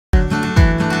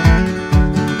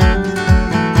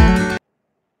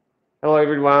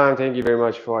everyone. Thank you very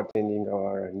much for attending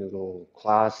our noodle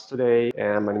class today.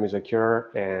 And my name is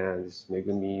Akira, and this is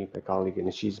Megumi, my colleague,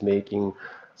 and she's making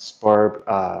superb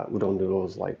udon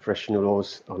noodles, like fresh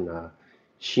noodles on a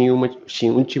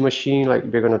SHIN'UCHI machine, like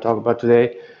we're going to talk about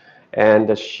today. And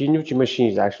the SHIN'UCHI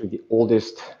machine is actually the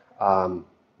oldest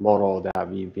model that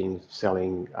we've been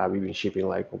selling, we've been shipping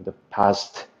like over the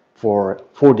past four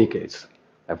decades,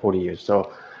 like 40 years.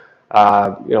 So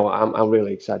I'm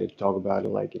really excited to talk about it.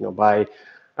 Like, by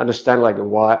understand like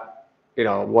what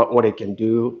it can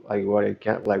do, like what it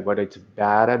can, like what it's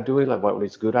bad at doing, like what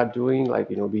it's good at doing. Like,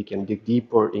 we can dig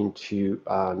deeper into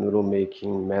noodle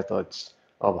making methods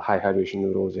of high hydration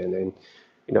noodles, and then,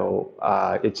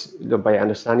 by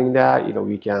understanding that,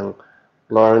 we can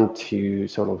learn to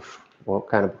sort of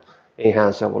kind of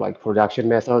enhance our like production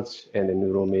methods and the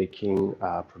noodle making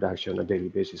production on a daily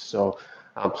basis. So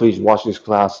please watch this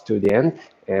class to the end,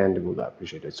 and we'll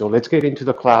appreciate it. So let's get into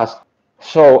the class.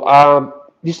 So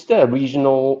this is the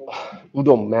regional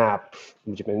udon map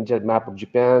of Japan. It's a map of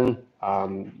Japan.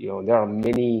 There are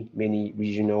many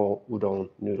regional udon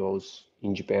noodles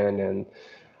in Japan, and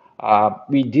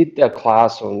we did a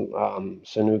class on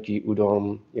Sanuki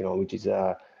udon, which is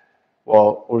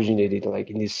originated like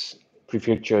in this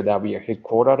prefecture that we are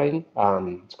headquartered in.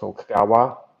 It's called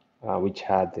Kagawa, which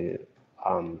had the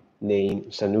name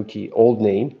Sanuki, old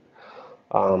name.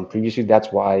 Previously,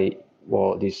 that's why,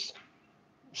 this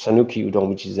Sanuki udon,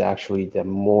 which is actually the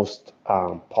most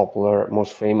popular,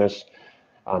 most famous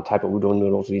type of udon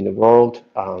noodles in the world.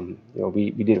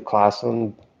 We did a class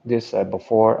on this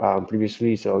before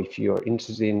previously. So if you're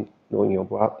interested in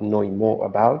knowing more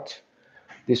about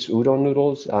this udon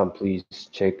noodles, please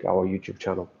check our YouTube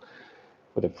channel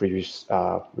for the previous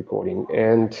recording.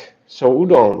 And so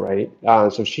udon, right?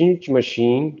 So SHIN'UCHI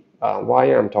machine. Why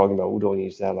I'm talking about udon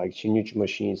is that like SHIN'UCHI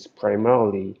machine is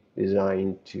primarily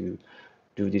designed to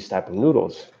do this type of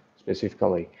noodles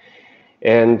specifically.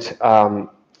 And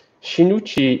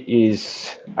SHIN'UCHI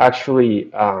is actually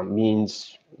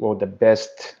means the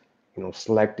best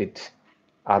selected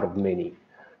out of many,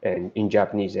 and in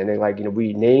Japanese. And then like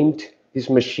we named this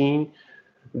machine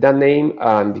that name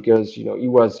because it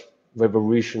was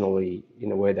revolutionary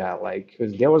in a way that like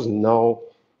because there was no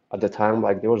at the time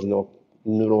like there was no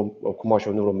noodle or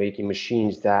commercial noodle making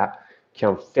machines that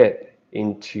can fit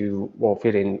in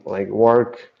like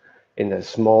work in a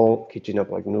small kitchen of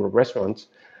like noodle restaurants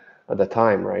at the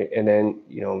time, right? And then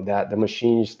that the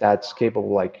machines that's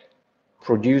capable like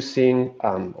producing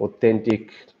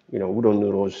authentic udon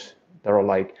noodles that are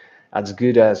like as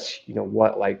good as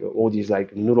what like all these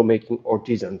like noodle making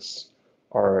artisans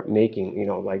are making,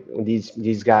 like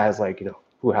these guys like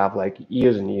who have like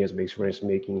years and years of experience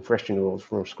making fresh noodles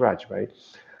from scratch, right?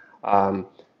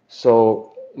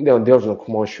 So there's no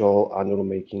commercial noodle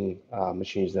making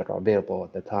machines that are available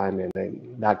at the time, and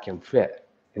then that can fit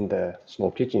in the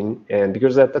small kitchen. And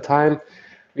because at the time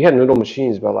we had noodle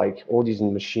machines, but like all these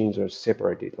machines are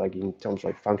separated, like in terms of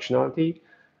like functionality,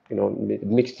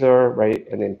 mixer, right,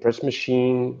 and then press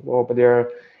machine over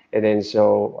there, and then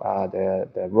so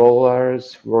the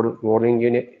rolling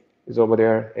unit is over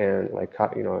there, and like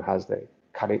it has the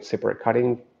separate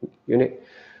cutting unit.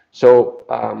 So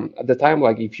at the time,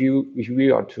 like if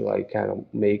we are to like kind of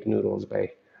make noodles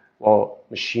by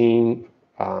machine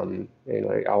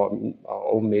like our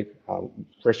own made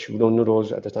fresh udon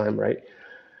noodles at the time, right?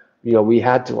 We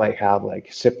had to like have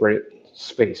like separate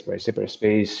space, right? Separate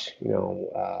space,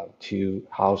 to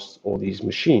house all these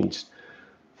machines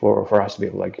for us to be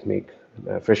able to like make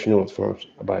fresh noodles for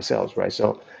by ourselves, right?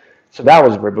 So that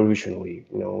was revolutionary,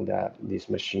 that this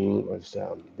machine was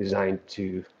designed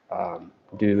to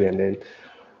do. And then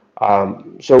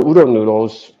so udon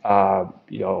noodles,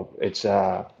 it's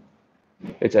a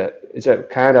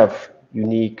kind of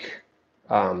unique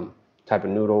type of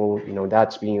noodle,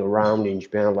 that's been around in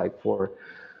Japan like for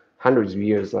hundreds of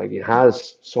years. Like it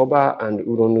has soba and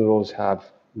udon noodles have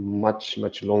much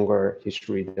longer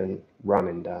history than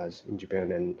ramen does in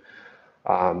Japan. And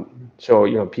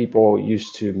so people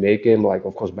used to make them like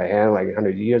of course by hand like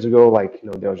 100 years ago. Like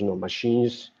there was no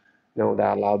machines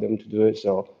that allowed them to do it.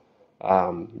 So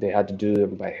they had to do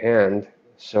them by hand.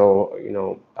 So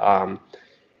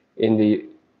in the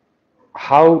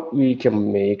how we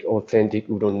can make authentic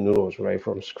udon noodles right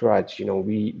from scratch,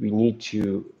 we need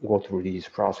to go through these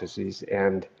processes,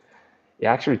 and it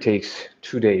actually takes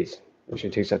 2 days. Actually,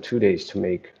 it takes 2 days to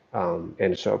make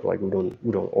and serve like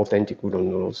authentic udon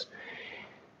noodles.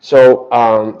 So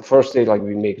first day, like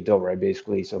we make dough, right?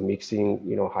 Basically, so mixing,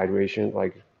 hydration,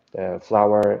 like the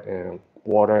flour and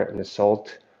water and the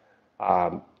salt.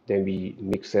 Then we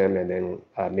mix them and then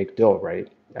make dough, right?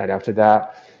 And after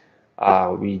that,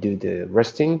 we do the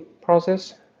resting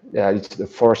process. It's the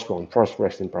first one, first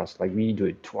resting process. Like we do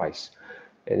it twice,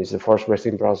 and it's the first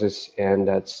resting process, and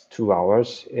that's 2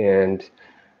 hours. And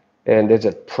there's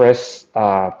a press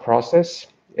process.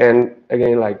 And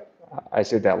again, like I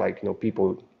said that like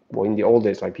people, well, in the old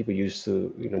days, like people used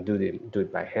to do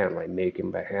it by hand, like make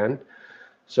them by hand.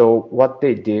 So what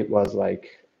they did was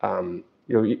like, I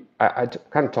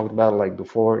kind of talked about it like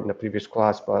before in the previous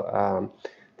class, but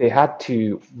they had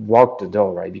to walk the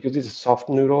dough, right? Because it's a soft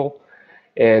noodle,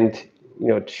 and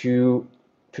to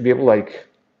be able to like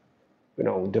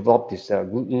develop this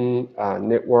gluten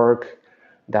network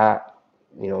that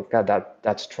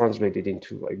that's translated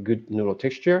into like good noodle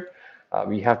texture.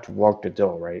 We have to walk the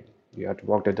dough, right? You have to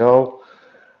walk the dough.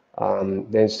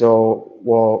 Then so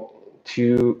well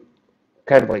to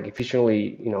kind of like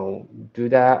efficiently, do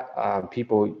that.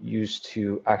 People used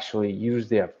to actually use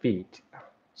their feet,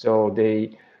 so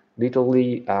they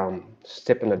literally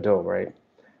step in the dough, right,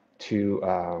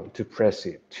 to press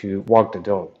it, to walk the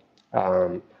dough,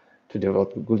 um, to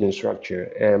develop gluten structure.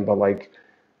 And but like,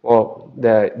 well,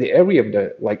 the area of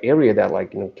the like area that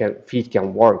like feet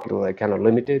can work, like kind of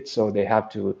limited, so they have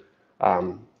to,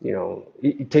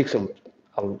 it takes them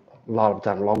a lot of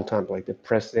time, long time, like to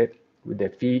press it with their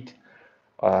feet.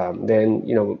 Then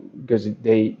because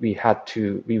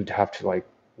we would have to like,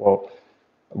 well,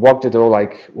 walk the dough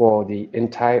like, well, the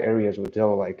entire areas with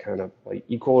dough like kind of like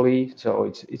equally.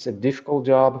 So it's a difficult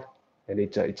job, and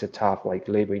it's a tough like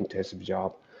labor intensive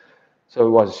job. So it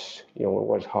was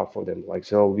hard for them. Like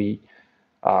so we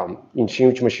in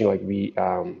SHIN'UCHI machine, like we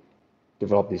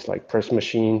developed this like press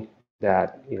machine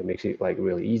that makes it like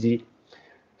really easy.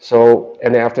 So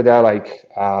and then after that, like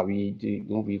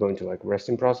we go into like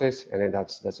resting process, and then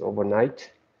that's overnight.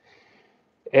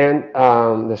 And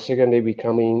the second day we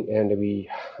come in and we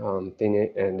thin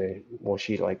it and then wash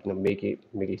it, like make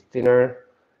it thinner,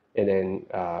 and then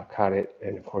cut it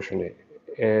and portion it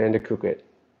and cook it.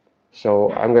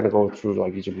 So I'm gonna go through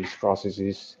like each of these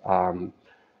processes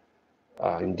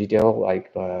in detail,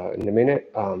 like in a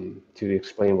minute, to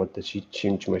explain what the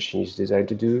SHIN'UCHI machine is designed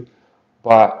to do.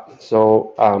 But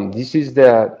so this is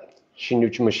the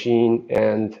SHIN'UCHI machine,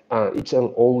 and it's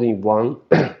an only one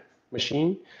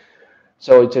machine.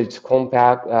 So it's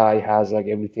compact. It has like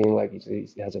everything. Like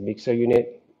it has a mixer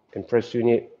unit, compressor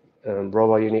unit,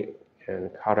 roller unit,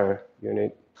 and cutter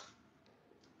unit.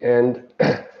 And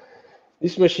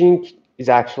this machine is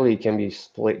actually can be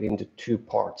split into two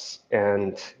parts.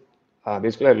 And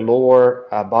basically, a lower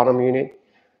bottom unit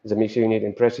is a mixer unit,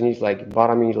 and press unit is like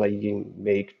bottom unit, like you can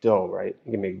make dough, right?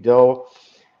 You can make dough,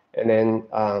 and then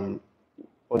on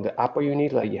the upper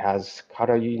unit, like it has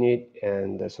cutter unit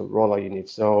and there's a roller unit.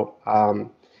 So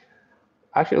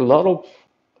actually, a lot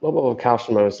of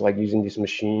customers like using this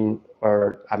machine,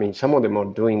 or I mean, some of them are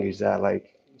doing is that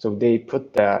like, so they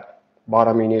put the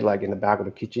bottom unit like in the back of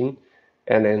the kitchen,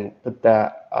 and then put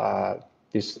that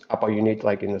this upper unit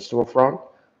like in the storefront,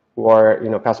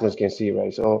 where customers can see,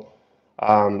 right? So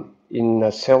in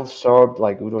a self-serve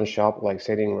like udon shop like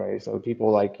setting, right? So people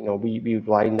like we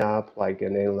line up like,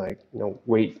 and then like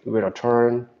wait a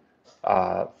turn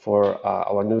for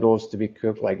our noodles to be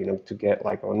cooked, like to get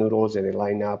like our noodles and they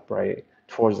line up right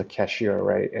towards the cashier,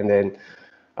 right? And then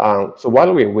so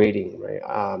while we're waiting,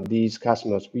 right, these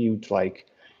customers we would like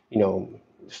you know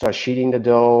start sheeting the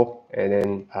dough and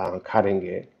then cutting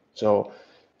it. So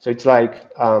it's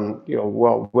like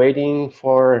well, waiting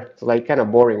for it's like kind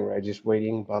of boring, right? Just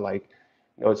waiting, but like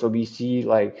so we see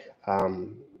like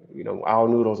our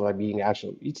noodles are being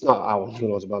actually, it's not our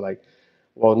noodles, but like,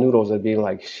 well, noodles are being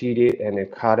like sheeted and then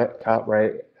cut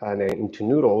right and then into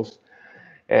noodles.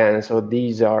 And so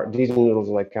these noodles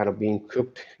are like kind of being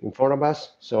cooked in front of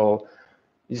us. So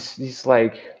it's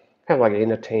like kind of like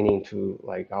entertaining to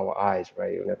like our eyes,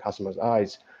 right? The customer's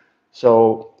eyes.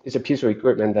 So it's a piece of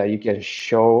equipment that you can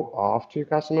show off to your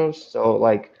customers. So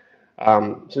like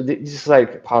this is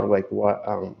like part of like what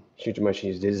Shinju Machine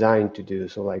is designed to do.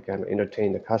 So like kind of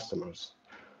entertain the customers.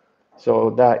 So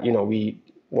that we,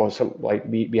 well, some like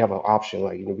we have an option,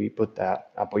 like we put that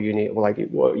upper unit, or like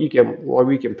we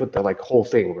can put the like whole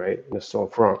thing right in the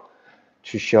storefront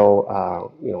to show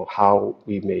how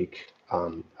we make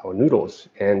our noodles.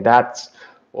 And that's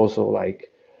also like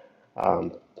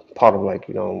um, part of like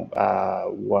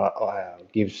what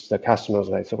gives the customers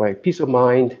like so like peace of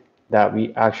mind that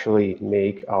we actually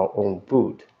make our own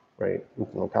food, right,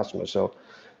 for our customers. So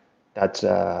that's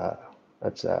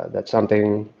that's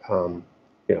something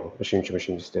a Shinchi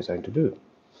machine is designed to do.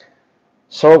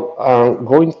 So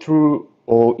going through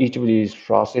each of these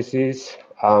processes,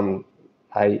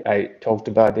 I talked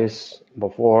about this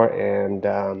before,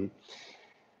 and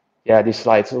Yeah, this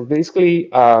slide. So basically,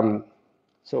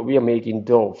 so we are making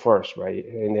dough first, right?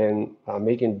 And then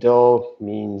making dough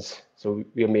means so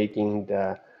we are making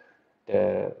the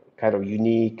kind of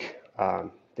unique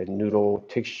the noodle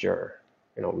texture,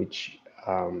 which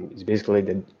is basically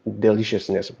the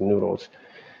deliciousness of noodles.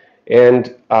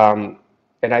 And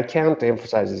and I can't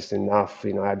emphasize this enough.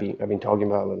 I've been talking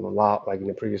about it a lot, like in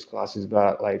the previous classes,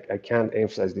 but like I can't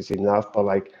emphasize this enough. But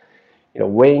like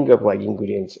weighing up like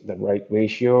ingredients, the right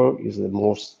ratio is the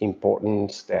most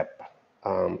important step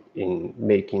in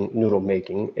making noodle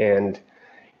making. And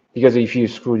because if you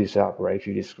screw this up, right, if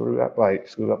you just screw up like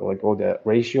all the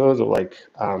ratios or like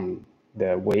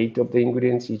the weight of the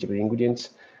ingredients, each of the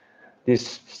ingredients,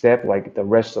 this step, like the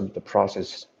rest of the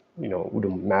process,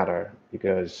 wouldn't matter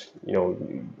because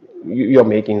you're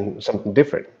making something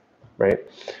different, right?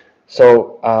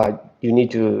 So you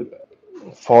need to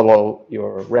follow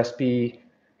your recipe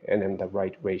and then the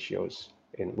right ratios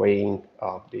in weighing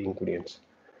of the ingredients.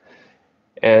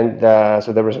 And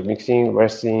so there was a mixing,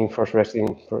 resting, first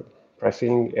resting,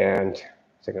 pressing, and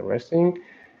second resting.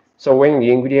 So weighing the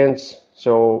ingredients.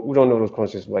 So udon noodles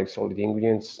consist of like solid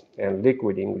ingredients and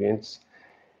liquid ingredients.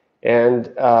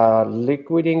 And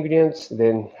liquid ingredients,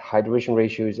 then hydration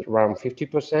ratio is around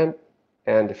 50%.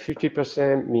 And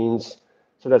 50% means,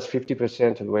 so that's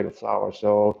 50% of the weight of flour.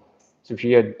 So if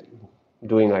you're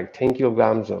doing like 10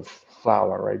 kilograms of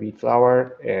flour, right, wheat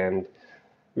flour, and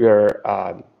we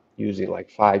are using like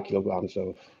 5 kilograms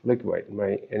of liquid,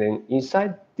 right? And then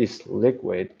inside this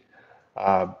liquid,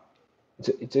 uh,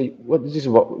 what this is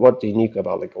what's unique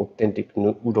about like authentic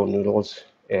udon noodles,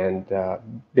 and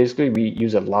basically we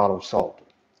use a lot of salt,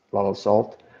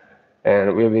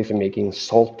 and we're basically making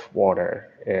salt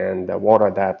water, and the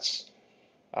water that's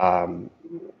um,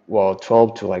 well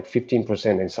 12 to like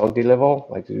 15% in salty level,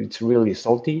 like it's really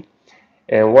salty.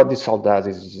 And what this salt does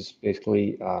is just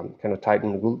basically kind of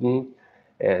tighten the gluten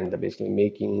and basically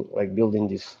making like building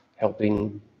this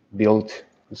helping build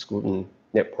this gluten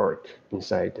network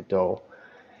inside the dough.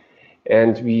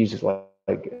 And we use it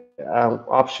like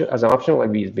option as an option, like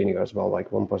we use vinegar as well,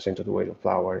 like 1% of the weight of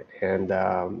flour. And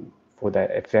for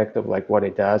that effect of like what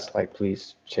it does, like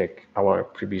please check our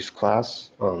previous class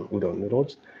on udon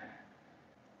noodles.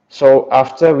 So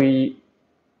after we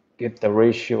get the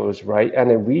ratios right, and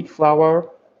then wheat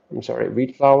flour.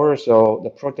 So the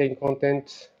protein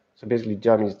content. So basically,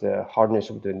 jam is the hardness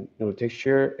of the noodle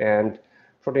texture, and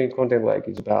protein content like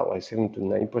is about like 7 to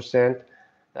 9%.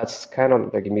 That's kind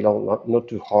of like a middle, not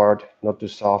too hard, not too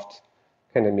soft,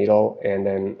 kind of middle. And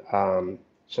then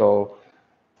so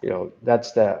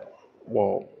that's the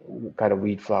well kind of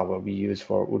wheat flour we use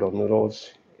for udon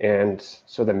noodles. And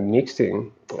so the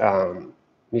mixing.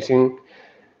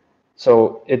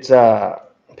 So it's a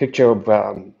picture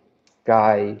of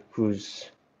guy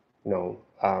who's you know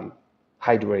um,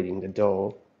 hydrating the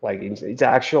dough. Like it's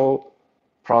actual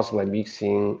process like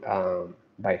mixing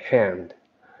by hand,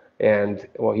 and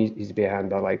well he's by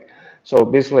hand, but like so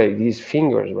basically these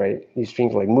fingers, right? These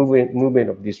fingers like movement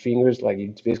of these fingers, like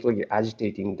it's basically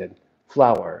agitating the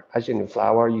flour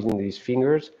using these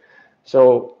fingers.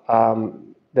 So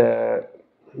the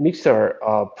mixer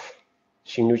of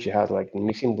SHIN'UCHI has like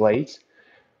mixing blades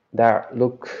that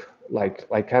look like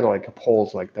kind of like a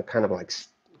poles, like the kind of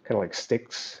like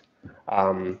sticks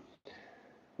um,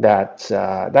 that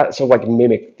so like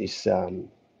mimic this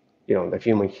the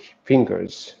human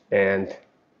fingers, and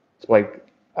it's like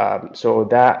so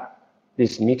that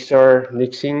this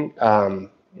mixing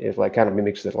is like kind of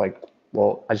mimics the like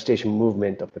well agitation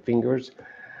movement of the fingers,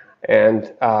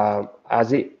 and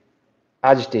as it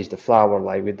agitates the flour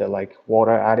like with the like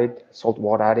salt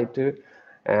water added to it,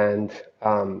 and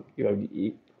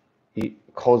it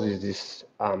causes this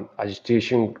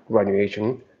agitation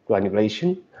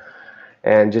granulation,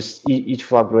 and just each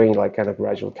flour grain like kind of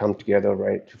gradually come together,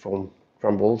 right, to form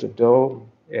crumbles of dough,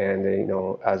 and then,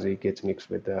 as it gets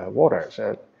mixed with water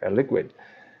and liquid.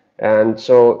 And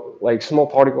so like small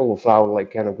particle of flour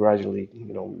like kind of gradually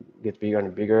gets bigger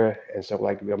and bigger, and so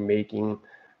like we are making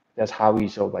that's how we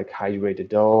sort of like hydrate the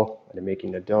dough and then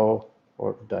making the dough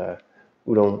or the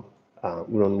udon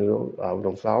udon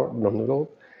noodle.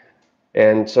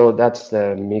 And so that's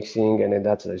the mixing, and then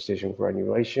that's the station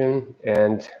granulation.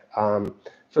 And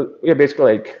so we're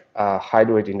basically like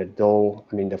hydrating the dough,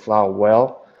 I mean the flour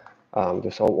well, with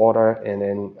the salt water, and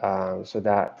then so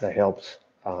that helps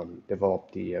develop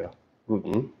the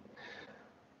gluten.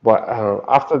 But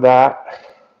after that,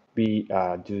 we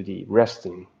do the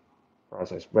resting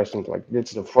process. Resting, like this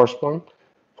is the first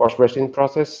resting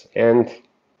process. And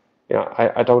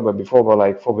I talked about before, but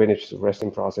like 4 minutes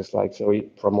resting process, like so we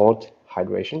promote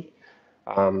hydration.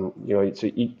 So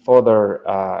it further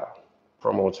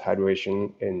promotes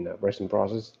hydration in the resting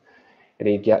process. And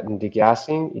it get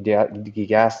degassing, it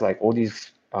degas like all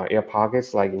these air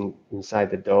pockets like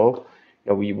inside the dough.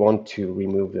 We want to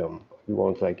remove them. We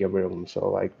want to like get rid of them. So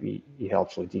like it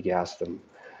helps like degas them.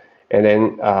 And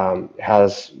then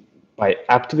has by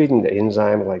activating the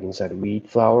enzyme like inside wheat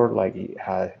flour, like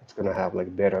it's gonna have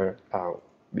like better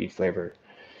wheat flavor.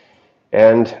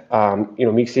 And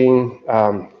mixing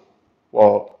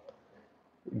well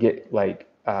get like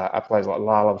applies a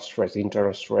lot of stress,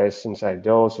 internal stress inside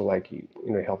dough, so like it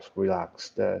helps relax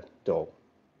the dough,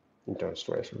 internal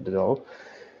stress of the dough.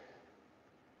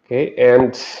 Okay,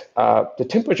 and the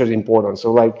temperature is important.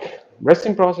 So like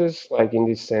resting process, like in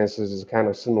this sense, is kind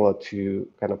of similar to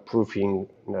kind of proofing,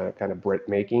 kind of bread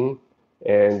making.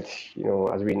 And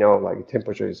as we know, like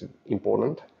temperature is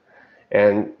important.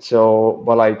 And so,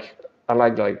 but like I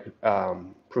like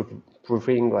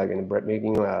proofing, like in bread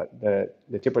making, the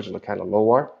temperatures are kind of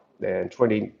lower than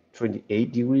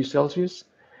 28 degrees Celsius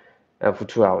for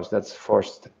 2 hours. That's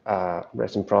first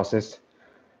resting process.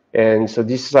 And so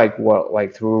this is like what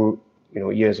like through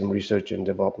years of research and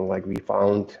development, like we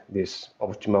found this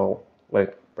optimal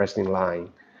like resting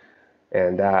line,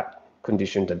 and that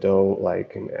conditioned the dough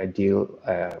like an ideal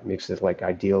makes it like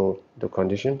ideal dough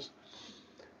conditions.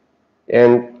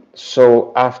 And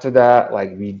so after that,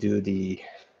 like we do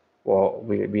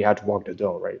we had to walk the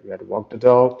dough, right? We had to walk the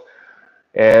dough.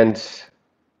 And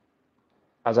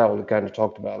as I already kind of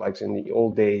talked about, like in the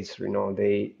old days,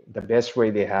 the best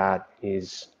way they had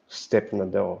is step on the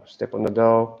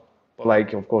dough. But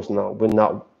like, of course, no, but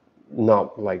not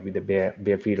like with the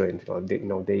bare feet or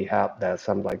anything. They have that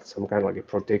some kind of like a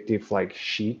protective like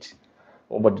sheet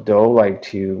over the dough, like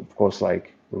to, of course,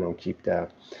 like keep it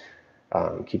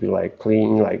like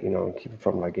clean, like keep it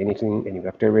from like anything, any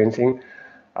bacteria, anything.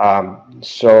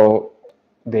 So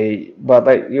but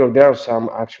like there are some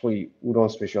actually udon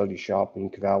specialty shop in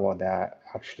Kagawa that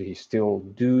actually still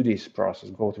do this process,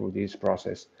 go through this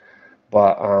process.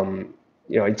 But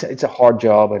it's a hard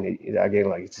job, and again,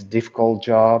 like it's a difficult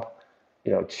job,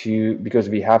 because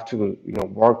we have to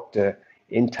work the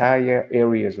entire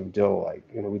areas of dough, like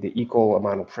with the equal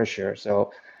amount of pressure.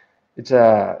 So it's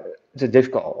a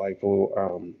difficult like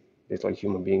for it's like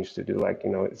human beings to do, like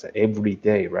it's a every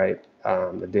day, right?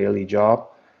 The daily job.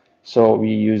 So we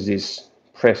use this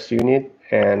press unit,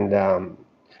 and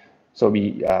so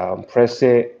we press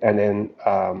it, and then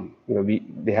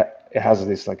it has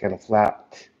this like kind of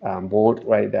flat board,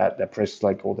 right? That presses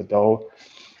like all the dough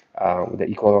with the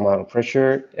equal amount of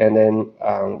pressure, and then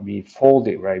we fold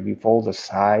it, right? We fold the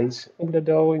sides of the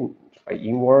dough like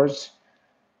inwards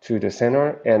to the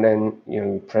center, and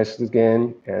then press it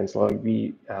again, and so like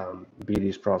we beat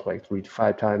this process like 3 to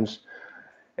 5 times,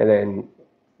 and then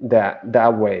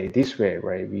that way, this way,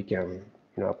 right, we can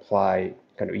apply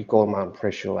kind of equal amount of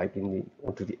pressure like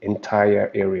onto the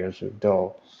entire areas of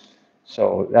dough.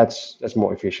 So that's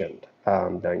more efficient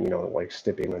than like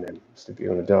stepping on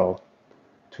the dough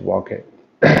to walk it.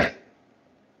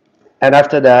 And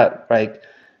after that, like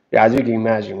yeah, as you can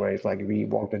imagine, right, it's like we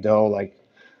walk the dough like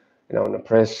in the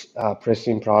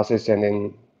pressing process, and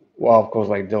then well, of course,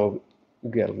 like they'll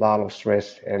get a lot of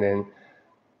stress, and then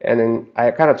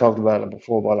I kind of talked about it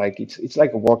before, but like it's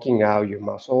like working out your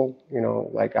muscle,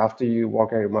 like after you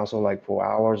work out your muscle like for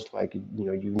hours, like you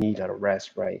need a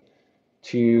rest, right,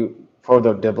 to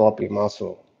further develop your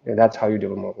muscle, and that's how you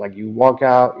develop. Like you work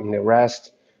out in the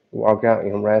rest, work out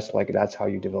in rest, like that's how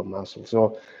you develop muscle.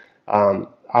 So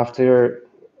after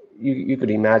you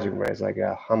could imagine, right, it's like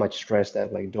how much stress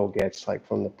that like dog gets like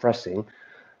from the pressing.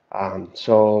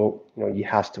 So you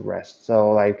have to rest.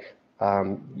 So like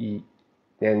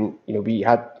then we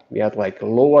had like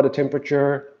lower the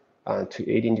temperature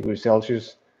to 18 degrees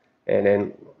Celsius, and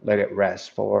then let it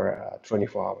rest for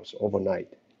 24 hours overnight.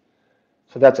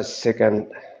 So that's a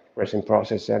second resting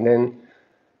process. And then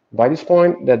by this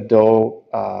point, the dough,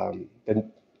 the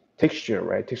texture,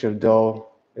 right? Texture of dough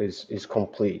is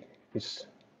complete. It's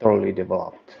thoroughly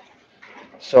developed.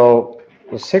 So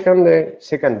the second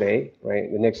day,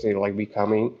 right? The next day, like we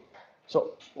coming.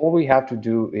 So all we have to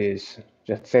do is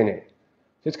just thin it.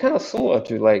 So it's kind of similar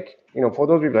to like, for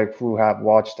those people like who have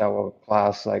watched our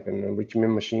class, like an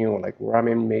enrichment machine or like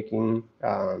ramen making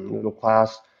noodle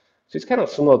class. So it's kind of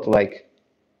similar to like,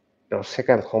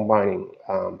 second combining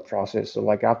process. So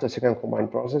like after second combining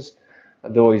process,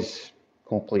 dough is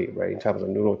complete, right? In terms of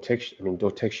noodle texture, I mean dough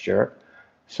texture.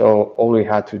 So all we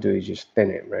had to do is just thin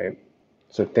it, right?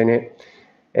 So thin it,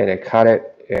 and then cut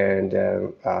it, and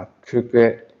cook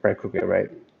it, right? Cook it, right?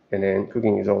 And then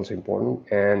cooking is also important.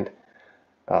 And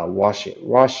wash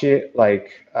it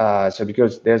like so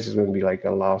because there's going to be like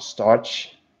a lot of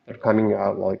starch that coming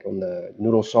out like on the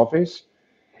noodle surface,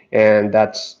 and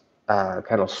that's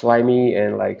kind of slimy,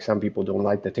 and like some people don't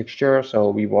like the texture, so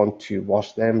we want to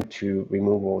wash them to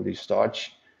remove all the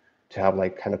starch to have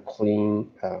like kind of clean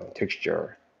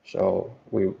texture. So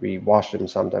we wash them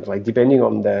sometimes, like depending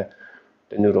on the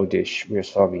noodle dish we're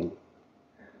serving.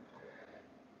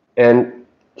 And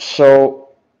so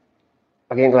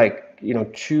again, like,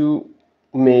 to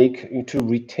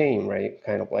retain, right?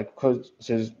 Kind of like,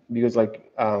 because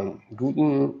like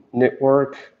gluten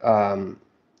network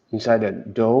inside the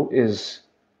dough is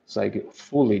it's like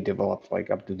fully developed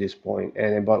like up to this point,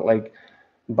 and but like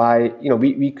by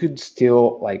we could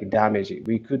still like damage it.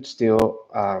 We could still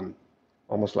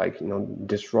almost like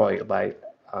destroy it by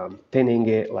thinning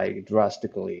it like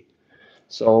drastically.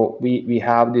 So we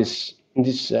have this in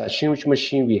this sandwich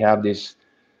machine. We have this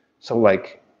so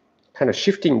like kind of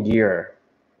shifting gear,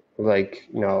 like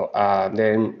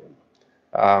then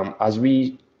as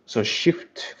we so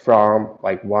shift from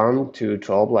like 1 to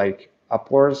 12 like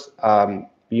upwards,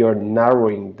 we are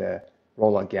narrowing the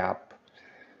roller gap.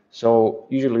 So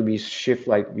usually we shift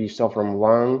like we start from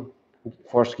one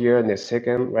first gear and the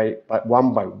second, right? But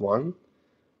one by one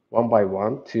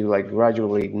to like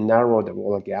gradually narrow the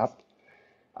roller gap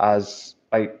as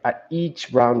like at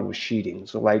each round of sheeting.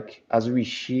 So like as we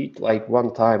sheet like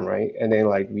one time, right? And then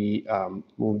like we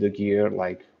move the gear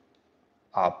like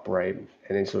up, right?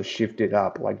 And then so shift it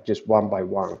up like just one by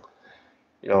one.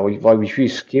 If we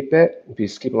skip it, if we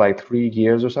skip like 3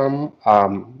 gears or something,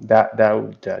 that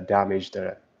would damage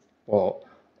the well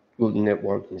gluten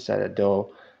network inside the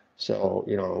dough. So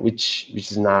which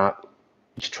is not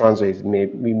which translates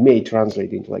we may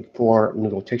translate into like poor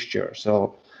noodle texture.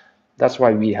 So that's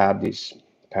why we have this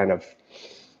kind of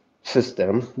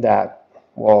system that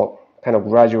will kind of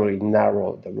gradually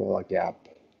narrow the roller gap.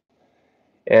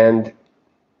 And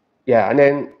yeah, and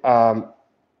then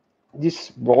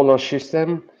this roller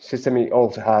system it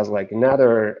also has like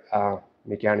another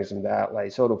mechanism that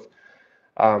like sort of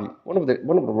one of the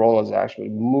rollers actually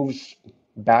moves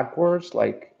backwards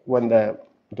like when the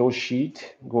dough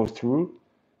sheet goes through,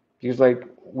 because like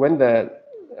when the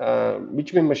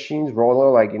Richmond machine's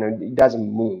roller like it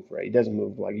doesn't move, right? It doesn't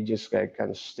move, like it just like kind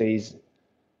of stays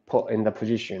put in the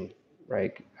position,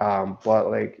 right? But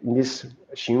like in this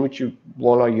SHIN'UCHI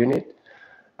roller unit,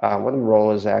 one of the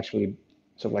rollers actually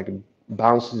sort of like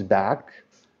bounces back.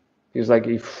 Because like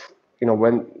if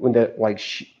when the like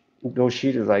those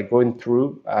sheet is like going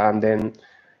through, and then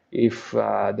if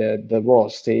the roll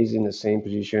stays in the same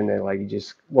position and like it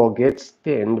just gets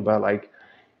thinned, but like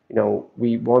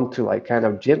we want to like kind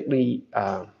of gently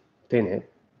thin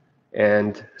it,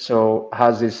 and so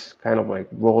has this kind of like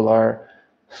roller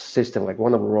system. Like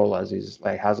one of the rollers is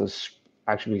like has a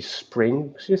actually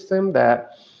spring system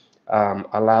that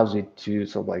allows it to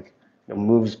sort of like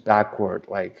moves backward,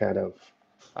 like kind of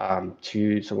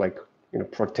to sort of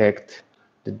like protect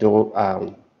the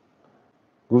dough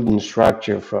gluten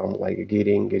structure from like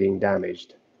getting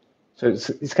damaged. So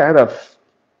it's kind of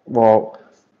well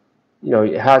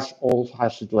it has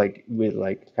to like with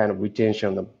like kind of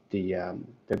retention of the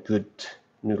good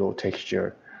noodle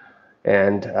texture.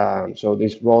 And so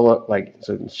this roller, like,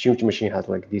 so the SHIN'UCHI machine has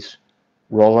like this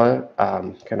roller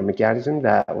kind of mechanism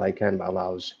that like kind of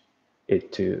allows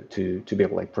it to be able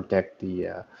to like protect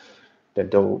the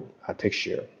dough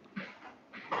texture.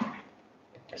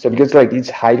 So because like it's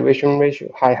high hydration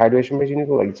ratio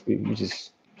noodle, like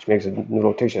which makes the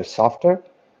noodle texture softer.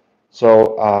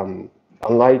 So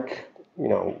unlike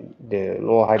the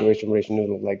low hydration ratio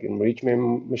noodle like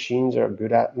enrichment machines are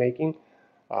good at making,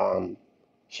 um,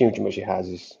 SHIN'UCHI machine has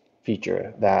this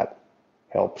feature that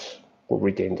helps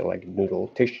retain the like noodle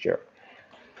texture.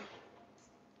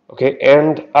 Okay,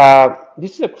 and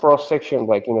this is a cross section,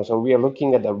 like so we are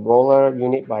looking at the roller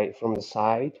unit by from the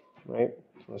side, right,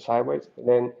 from the sideways. And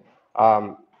then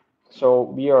um, so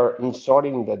we are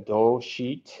inserting the dough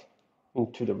sheet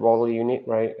into the roller unit,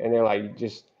 right, and then like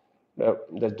just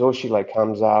the dough sheet like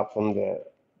comes out from the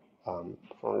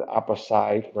upper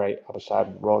side, right, upper side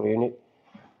of the roller unit.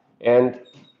 And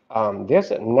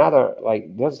there's another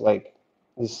like there's like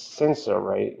this sensor,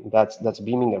 right, that's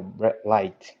beaming the red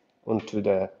light onto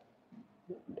the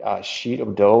sheet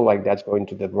of dough like that's going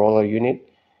to the roller unit.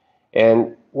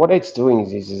 And what it's doing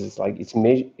is like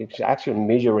it's actually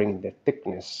measuring the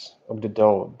thickness of the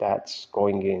dough that's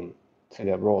going in to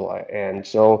the roller. And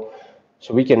so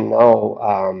we can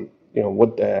know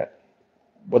what the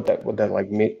like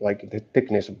the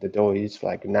thickness of the dough is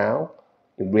like now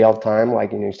in real time,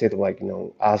 like instead of like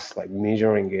us like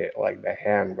measuring it like by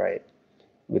hand, right,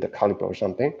 with a caliper or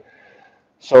something.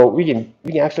 So we can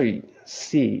actually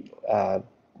see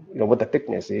what the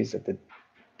thickness is of the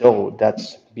dough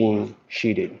that's being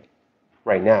sheeted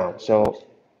right now. So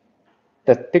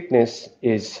the thickness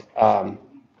is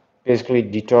basically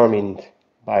determined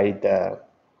by the,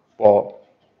 well,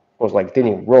 was like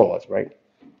thinning rollers, right?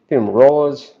 Thin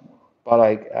rollers, but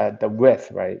like the width,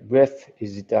 right? Width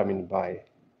is determined by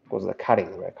was the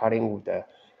cutting, right? Cutting with the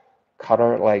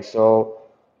cutter, like so.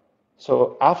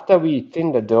 So after we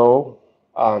thin the dough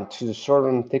to a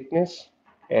certain thickness,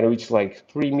 and which is like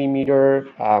 3 millimeter,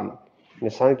 in the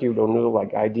Sankey udon noodle,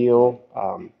 like ideal,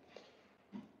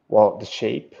 well, the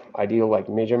shape, ideal like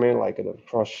measurement, like the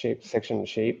cross shape, section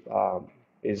shape,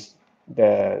 is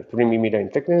the 3 millimeter in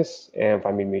thickness and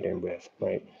 5 millimeter in width,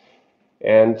 right?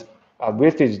 And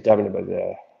width is determined by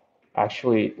the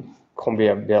actually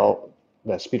conveyor belt,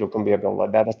 the speed of conveyor belt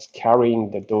like that's carrying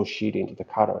the dough sheet into the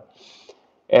cutter.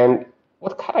 And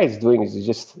what kata is doing is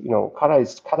just,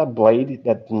 kata blade,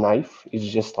 that knife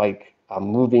is just like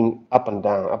moving up and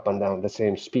down the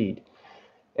same speed.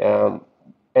 Um,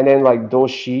 and then like dough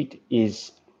sheet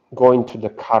is going to the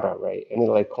cutter, right? And then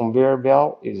like conveyor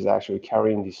belt is actually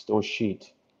carrying this dough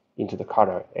sheet into the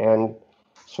cutter. And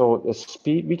so the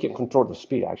speed, we can control the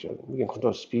speed actually. We can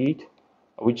control speed,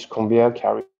 which conveyor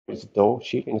carries dough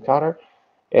sheet in the cutter.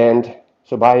 And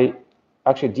so by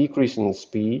actually decreasing the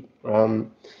speed,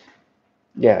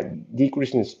 yeah,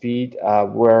 decreasing the speed,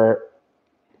 where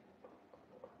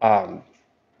um,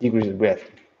 decreasing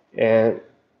width, and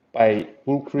by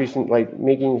increasing, like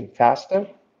making it faster,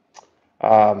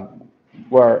 um,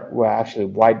 we're actually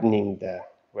widening the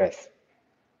width.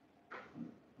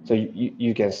 So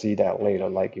you can see that later,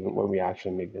 like even when we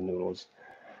actually make the noodles.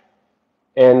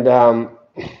 And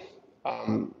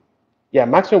yeah,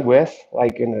 maximum width,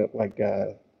 like in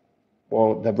a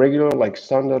well, the regular like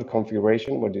standard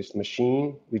configuration with this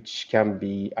machine, which can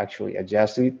be actually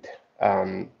adjusted.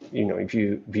 If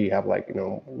you have like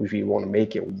if you want to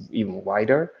make it even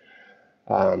wider,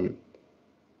 um,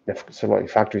 so like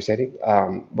factory setting,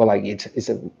 but like it's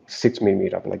a 6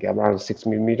 millimeter, like around 6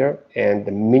 millimeter, and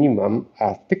the minimum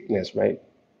thickness, right?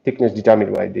 Thickness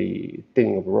determined by the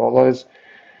thinning of rollers,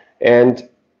 and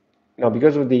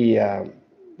because of the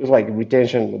there's like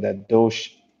retention with that dough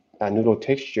noodle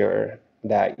texture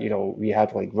that we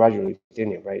have to like gradually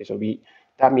thin it, right? So we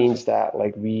that means that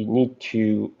like we need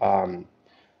to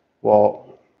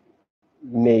well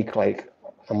make like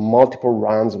a multiple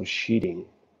rounds of sheeting,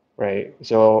 right?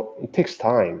 So it takes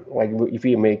time. Like if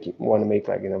you want to make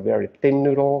like very thin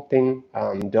noodle, thin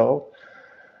dough,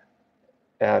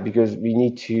 because we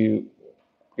need to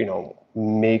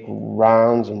make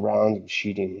rounds and rounds of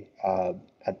sheeting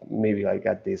at maybe like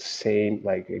at the same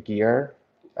like gear,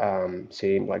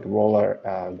 same like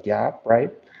roller gap,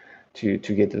 right? To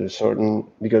get to a certain,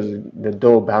 because the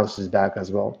dough bounces back as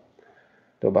well.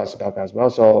 Dough bounces back as well.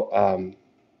 So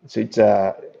it's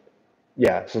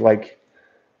yeah. So like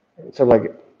so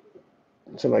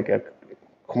like a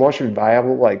commercially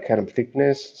viable like kind of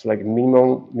thickness. So like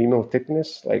minimum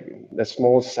thickness, like the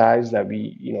small size that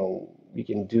we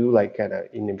can do like kind of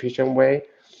in an efficient way.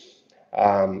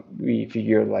 We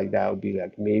figure like that would be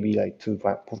like maybe like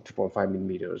 2.5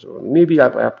 millimeters, or maybe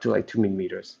up to like 2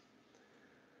 millimeters.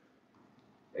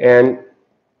 And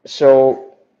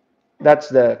so that's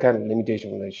the kind of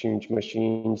limitation of the huge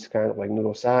machines, kind of like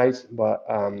noodle size. But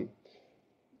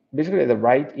basically, the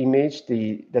right image,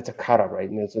 that's a cutter, right?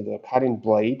 And so the cutting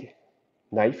blade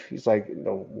knife is like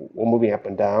we're moving up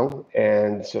and down,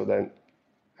 and so then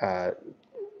uh,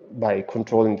 by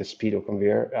controlling the speed of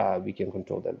conveyor, we can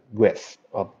control the width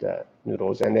of the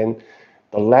noodles. And then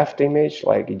the left image,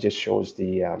 like it just shows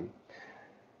the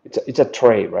it's a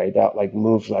tray, right? That like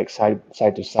moves like side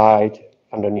to side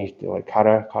underneath the like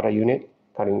cutting unit,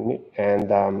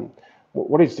 and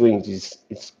what it's doing is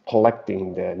it's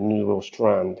collecting the noodle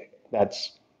strand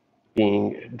that's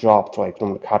being dropped like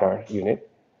from the cutter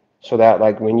unit, so that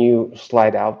like when you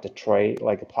slide out the tray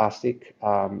like a plastic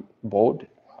board,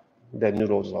 the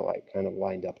noodles are like kind of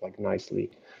lined up like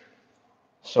nicely.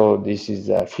 So this is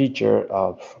a feature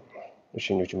of the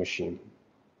SHIN'UCHI machine.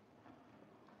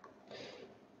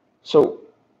 So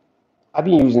I've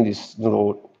been using this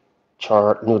noodle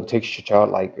texture chart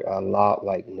like a lot,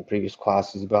 like in the previous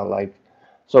classes, but like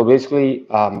so basically,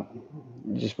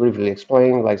 just briefly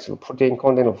explain like so protein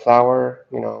content of flour,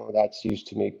 that's used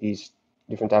to make these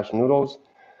different types of noodles.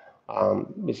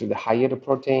 Basically, the higher the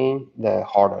protein, the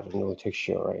harder the noodle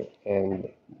texture, right? And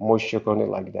moisture content,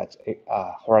 like that's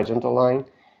a horizontal line.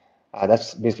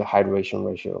 That's basically hydration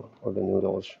ratio of the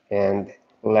noodles, and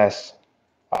less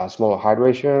smaller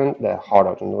hydration, the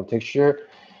harder the noodle texture.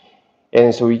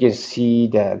 And so we can see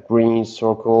the green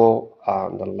circle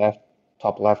on the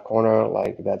top left corner,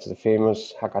 like that's the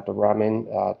famous Hakata ramen,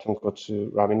 tonkotsu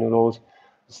ramen noodles.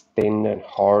 It's thin and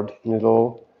hard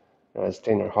noodle, it's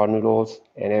thin and hard noodles.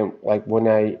 And then like when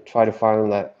I try to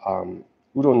find that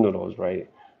udon noodles, right,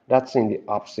 that's in the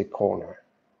opposite corner,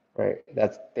 right?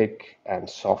 That's thick and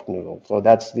soft noodle. So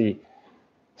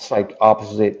it's like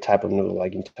opposite type of noodle,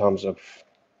 like in terms of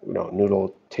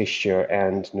noodle texture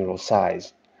and noodle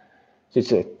size. So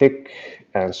it's a thick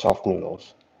and soft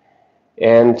noodles.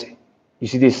 And you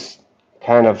see this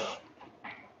kind of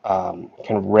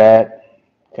red,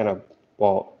 kind of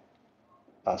well,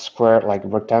 square like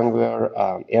rectangular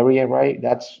area, right?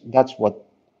 That's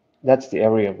the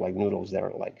area of like noodles that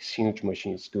are like SHIN'UCHI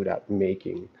machines good at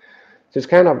making. So it's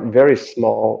kind of very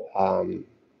small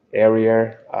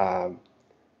area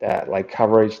that like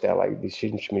coverage that like the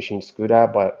SHIN'UCHI machines good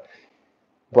at, but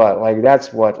like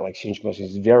that's what like SHIN'UCHI machine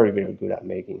is very good at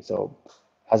making. So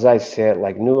as I said,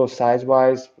 like noodle size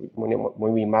wise,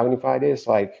 when we magnify this,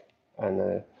 like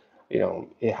and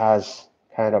it has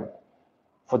kind of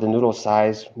for the noodle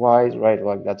size wise, right?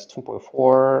 Like that's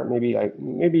 2.4,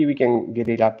 maybe we can get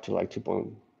it up to like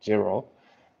 2.0,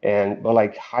 and but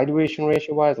like hydration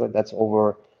ratio wise, like that's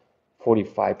over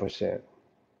 45%,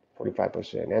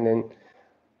 45%, and then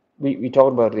we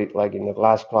talked about it like in the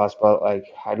last class, but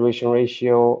like hydration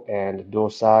ratio and noodle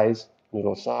size.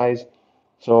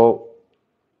 So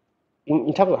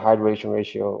in terms of hydration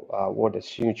ratio, what the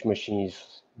huge machine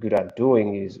is good at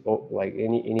doing is like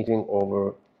anything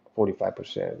over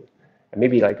 45%, and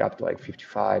maybe like up to like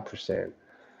 55%.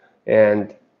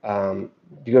 And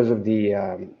because of the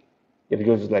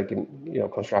because of like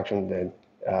construction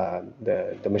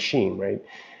the machine, right?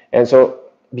 And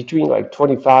so between like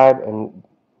 25 and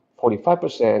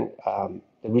 45%,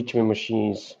 the Richmond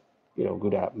machines,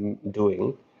 good at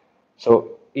doing.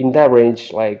 So in that range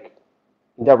of like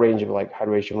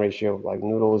hydration ratio, like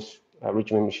noodles,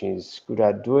 Richmond machines good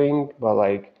at doing, but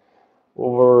like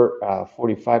over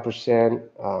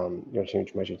 45%,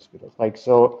 change machines good at. Like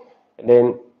so, and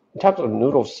then in terms of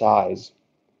noodle size,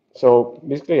 so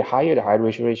basically higher the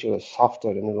hydration ratio, the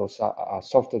softer the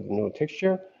noodle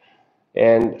texture,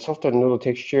 and softer noodle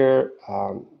texture,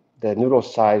 the noodle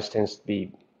size tends to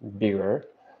be bigger.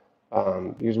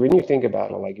 Because when you think about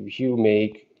it, like if you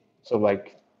make so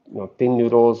like thin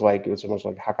noodles, like it's almost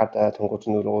like Hakata tonkotsu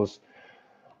noodles,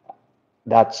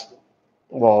 that's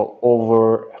well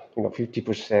over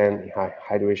 50%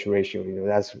 hydration ratio.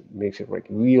 That's makes it like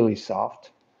really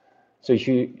soft. So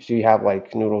you have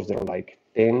like noodles that are like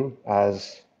thin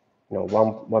as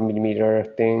 1 millimeter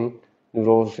thin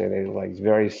noodles, and they're like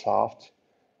very soft,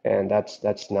 and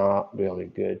that's not really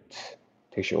good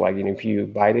texture. Like if you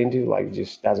bite into, like it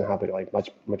just doesn't have it like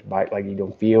much bite, like you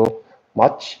don't feel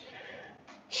much.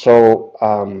 So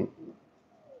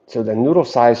so the noodle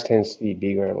size tends to be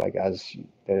bigger, like as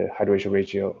the hydration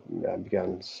ratio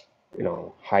becomes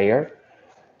higher,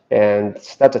 and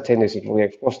that's a tendency.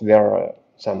 Like, of course, there are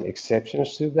some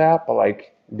exceptions to that, but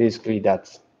like basically that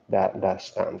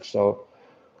stands. So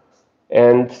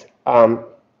and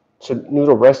so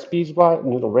noodle recipe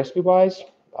wise,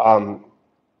 um,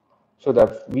 so the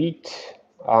wheat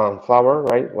flour,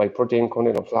 right, like protein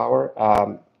content of flour.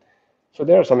 So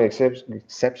there are some exceptions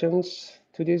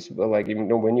to this, but like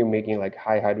when you're making like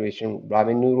high hydration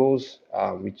ramen noodles,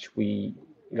 which you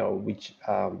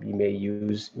may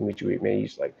use, in which we may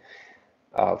use like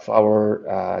flour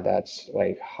that's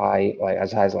like high, like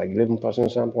as high as like 11% or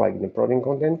something, like in the protein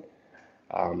content.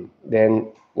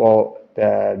 Then, well,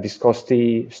 the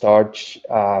viscosity, starch,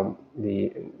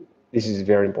 this is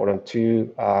very important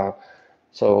too.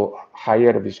 So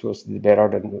higher the viscosity, the better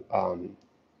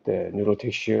the noodle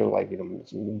texture, like it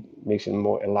makes it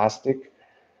more elastic,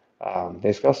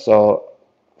 viscous. So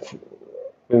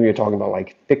when we're talking about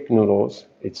like thick noodles,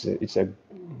 it's an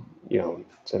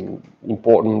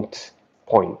important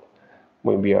point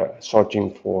when we are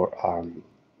searching for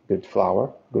good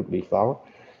wheat flour.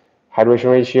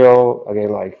 Hydration ratio,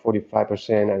 again, like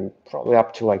 45% and probably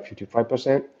up to like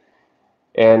 55%.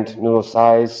 And noodle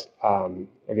size,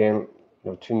 again,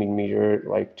 2 millimeter,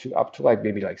 like up to like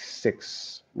maybe like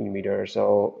 6 millimeter.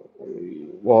 So,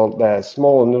 well, the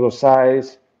small noodle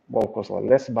size, well, of course, like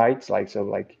less bites, like so,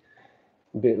 like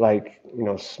a bit like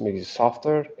maybe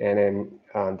softer, and then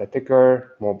the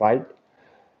thicker, more bite.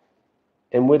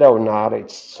 And whether or not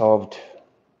it's served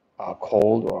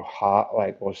cold or hot,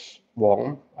 like or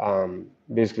warm,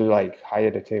 basically like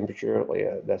higher the temperature,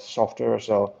 like, the softer.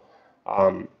 So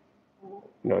um,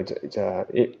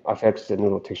 it affects the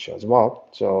noodle texture as well.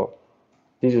 So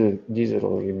these are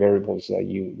the variables that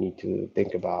you need to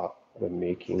think about when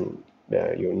making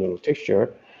your noodle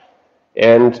texture.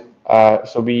 And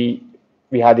so we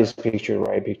had this picture,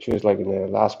 right? Pictures like in the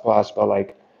last class, but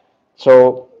like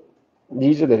so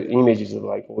these are the images of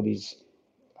like all these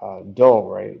dough,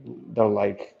 right? They're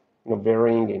like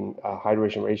varying in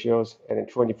hydration ratios, and then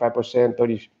 25%,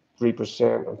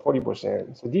 33%, and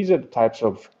 40%. So these are the types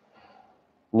of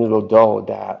noodle dough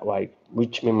that like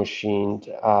Richmond machines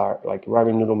are like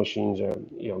ramen noodle machines are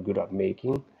good at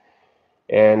making.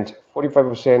 And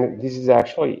 45%, this is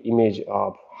actually image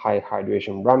of high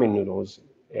hydration ramen noodles,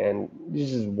 and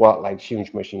this is what like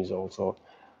Shin'UCHI machines also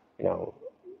you know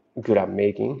good at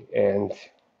making. And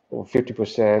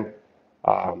 50%,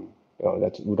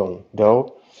 that's udon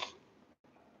dough.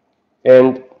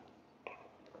 And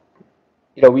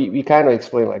we kind of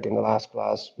explained like in the last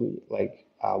class, like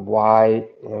why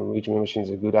Richmond machines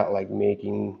are good at like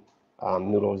making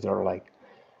noodles that are like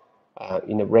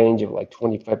in the range of like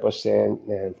 25%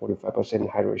 and 45%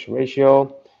 hydration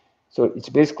ratio. So it's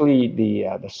basically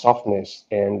the softness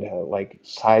and like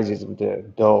sizes of the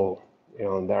dough,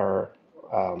 that are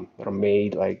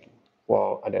made like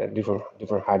well at a different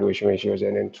hydration ratios,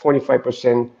 and then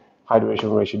 25%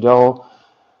 hydration ratio dough.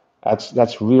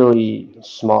 That's really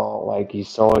small, like you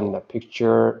saw in the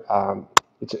picture.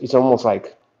 It's almost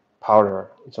like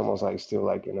powder. It's almost like still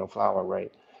like flour,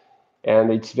 right?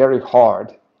 And it's very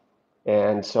hard,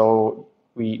 and so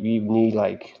we need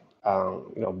like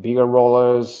bigger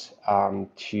rollers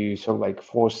to sort of like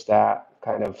force that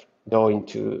kind of dough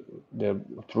into the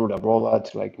through the roller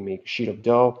to like make a sheet of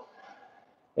dough.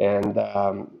 And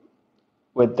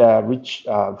with the rich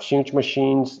Shin'UCHI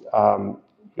machines,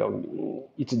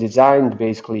 it's designed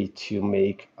basically to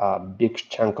make a big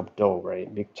chunk of dough,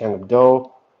 right? Big chunk of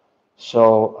dough.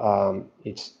 So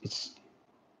it's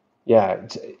yeah,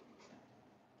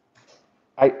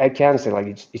 I can't say like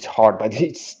it's hard, but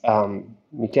it's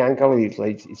mechanically it's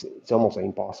like it's almost like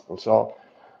impossible. So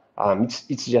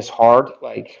it's just hard,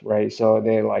 like right. So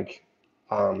they like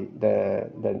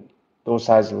the those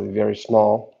sizes are very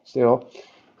small still.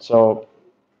 So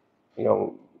you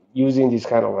know using this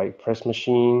kind of like press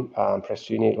machine, press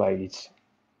unit, like it's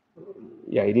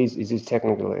yeah it is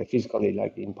technically physically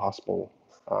like impossible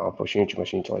for Shin-UCHI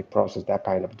machine to like process that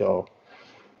kind of dough.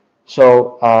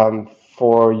 So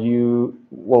for you,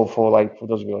 well, for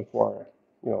those of you like who are,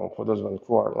 for those of you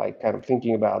who are like kind of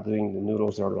thinking about doing the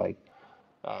noodles that are like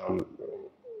um,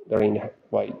 they're in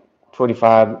like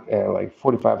 25 and like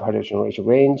 45 hydration ratio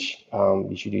range,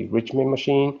 you should use Richmond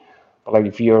machine. But like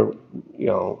if you're,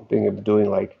 thinking of doing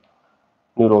like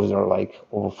noodles that are like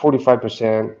over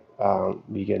 45%,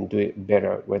 we can do it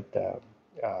better with the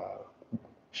uh,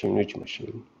 Shin-UCHI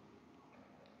machine.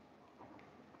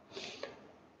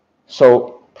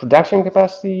 So production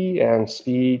capacity and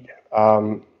speed.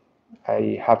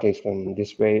 I have to explain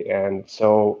this way. And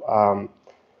so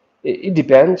it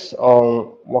depends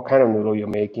on what kind of noodle you're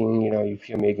making. If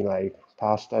you're making like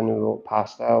pasta,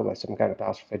 like some kind of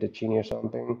pasta fettuccine or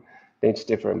something, then it's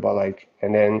different. But like,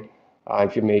 and then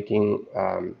if you're making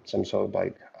some sort of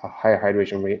like a high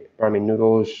hydration rate ramen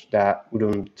noodles that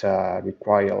wouldn't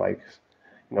require like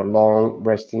long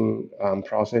resting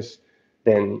process,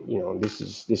 then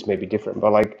this may be different.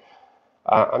 But like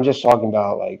I'm just talking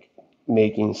about like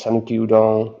making sanuki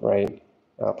udon, right?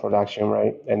 Production,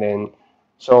 right? And then,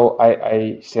 so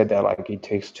I said that like it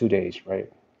takes 2 days,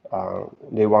 right?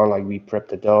 Day one, like we prep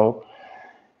the dough,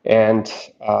 and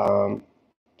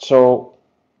so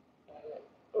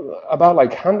about like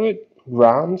 100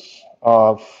 grams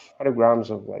of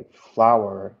like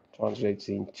flour translates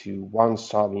into one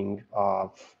serving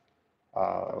of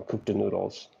cooked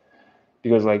noodles,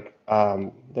 because like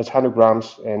that's 100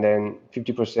 grams, and then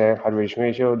 50% hydration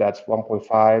ratio, that's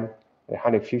 1.5,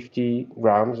 150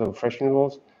 grams of fresh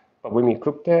noodles. But when we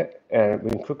cook it,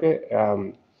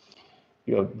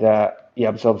 that it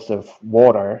absorbs the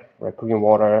water, right, cooking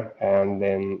water, and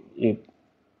then it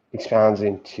expands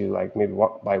into like maybe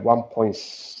by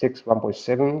 1.6,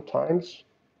 1.7 times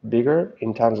bigger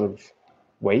in terms of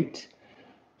weight.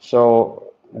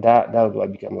 So that would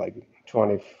like become like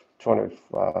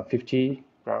 250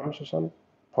 grams or something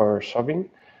per serving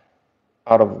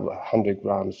out of 100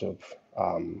 grams of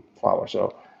flour.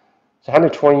 So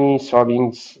 120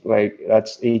 servings, like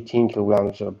that's 18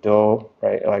 kilograms of dough,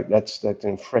 right? Like that's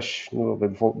in fresh noodle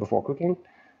before cooking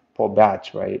per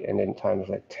batch, right? And then times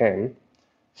like 10.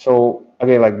 So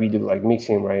again, like we do like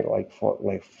mixing, right? Like for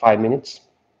like 5 minutes,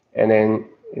 and then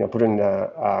put in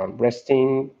the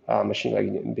resting machine, like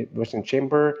in the resting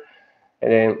chamber,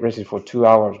 and then rest it for 2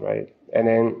 hours, right? And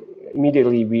then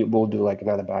immediately we will do like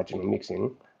another batch of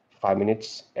mixing, 5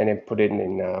 minutes, and then put it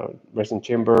in resting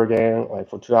chamber again, like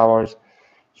for 2 hours.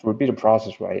 So repeat the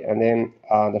process, right? And then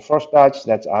the first batch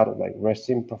that's out of like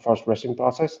first resting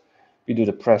process, we do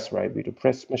the press, right? We do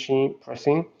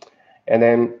pressing, and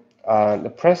then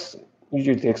the press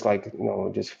usually takes like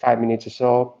just 5 minutes or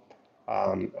so.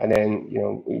 And then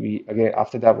we again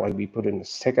after that like we put in the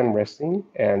second resting,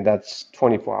 and that's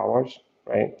 24 hours,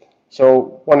 right?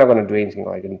 So we're not gonna do anything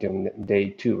like until day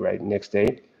two, right? Next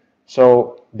day.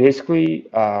 So basically,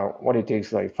 what it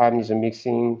takes like 5 minutes of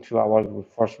mixing, 2 hours of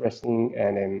first resting,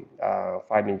 and then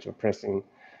 5 minutes of pressing.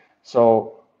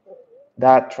 So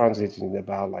that translates into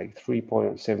about like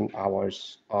 3.7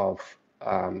 hours of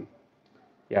um,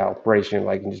 yeah operation,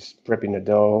 like just prepping the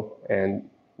dough, and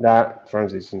that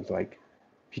translates into like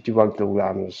 51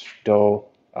 kilograms dough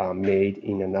made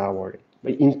in an hour,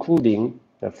 but including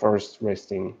the first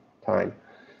resting time.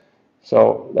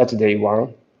 So that's day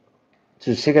one.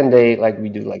 So second day, like we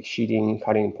do like sheeting,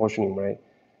 cutting, and portioning, right?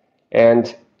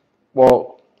 And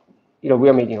well, we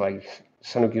are making like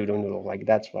Sanuki udon noodle, like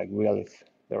that's like really,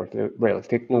 they're really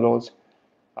thick noodles.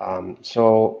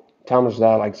 So terms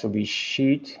that like so we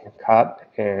sheet, cut,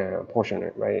 and portion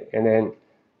it, right? And then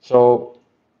so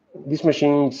this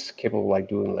machine's capable of like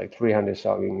doing like 300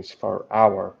 servings per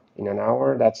hour. In an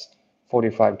hour, that's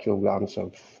 45 kilograms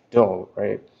of dough,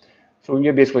 right? So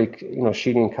you're basically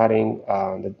sheeting, cutting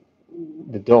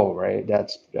the dough, right?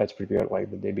 That's prepared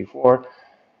like the day before,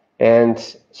 and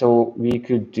so we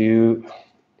could do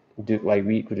like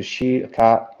we could sheet,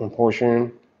 cut, and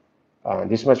portion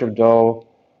this much of dough.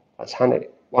 That's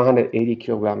 180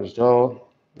 kilograms dough.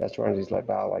 That's around is like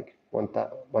about like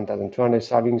 1,200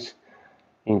 servings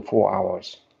in 4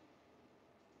 hours.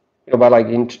 But like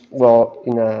in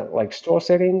a like store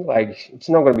setting, like it's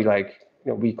not gonna be like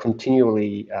we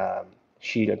continually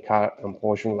sheet and cut and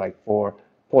portion like for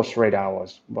straight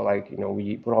hours. But like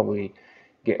we probably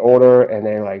get order and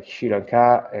then like sheet and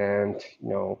cut and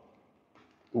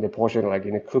the portion like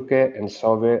cook it and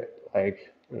serve it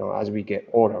like as we get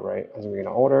order, right? As we get an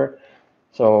order.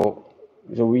 So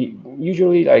we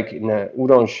usually like in a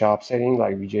udon shop setting,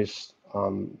 like we just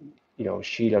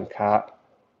sheet and cut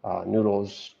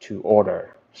noodles to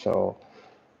order. So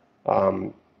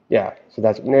yeah, so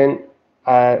that's and then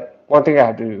one thing I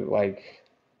have to like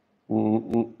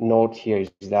note here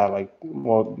is that like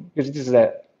well because this is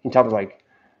that in terms of like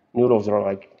noodles are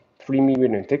like 3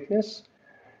 millimeter in thickness,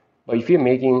 but if you're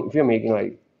making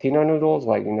like thinner noodles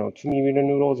like 2 millimeter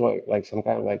noodles like some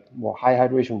kind of like more high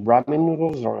hydration ramen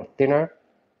noodles or thinner,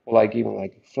 or like even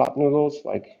like flat noodles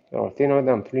like or thinner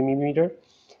than 3 millimeter,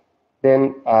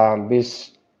 then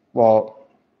this well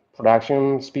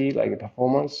production speed, like the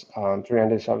performance,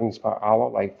 300 servings per hour,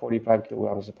 like 45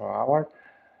 kilograms per hour,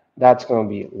 that's going to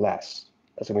be less.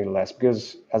 That's going to be less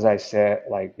because, as I said,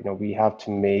 like, we have to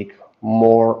make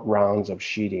more rounds of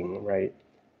sheeting, right?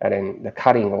 And then the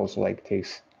cutting also like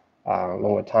takes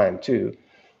longer time too.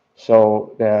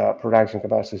 So the production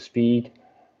capacity speed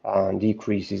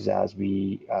decreases as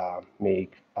we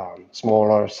make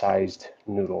smaller sized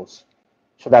noodles.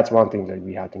 So that's one thing that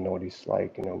we have to notice,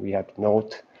 like, we have to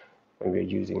note when we're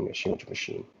using a SHIN'UCHI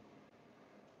machine.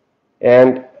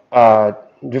 And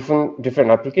different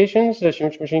applications the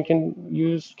SHIN'UCHI machine can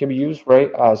be used,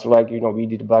 right? So like, we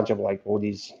did a bunch of like all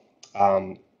these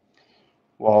um,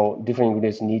 different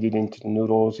ingredients needed into the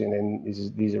noodles, and then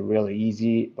these are really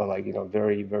easy, but like,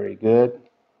 very, very good.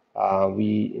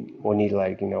 We will need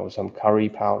like, some curry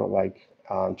powder, like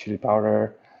chili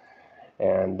powder,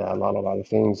 and a lot of other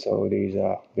things. So these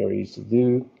are very easy to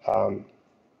do.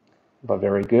 But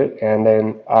very good. And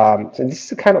then, so this is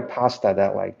the kind of pasta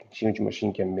that like SHIN'UCHI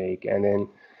machine can make. And then,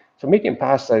 so making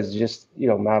pasta is just,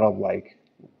 matter of like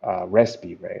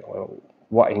recipe, right? Well,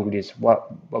 what ingredients,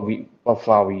 what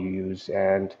flour we use,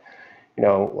 and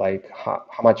like how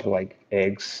much like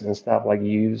eggs and stuff like you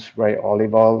use, right?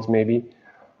 Olive oils maybe.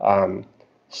 Um,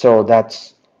 so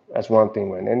that's one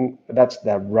thing. And that's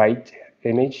the right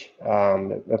image,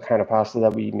 the kind of pasta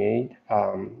that we made,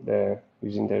 the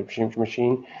using the SHIN'UCHI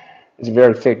machine. It's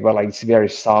very thick, but like it's very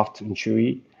soft and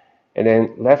chewy. And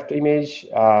then left image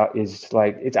is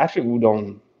like it's actually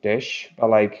udon dish, but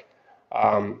like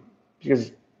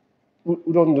because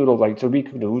udon noodles like so we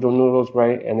cook the udon noodles,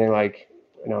 right, and then like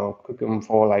cook them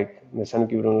for like the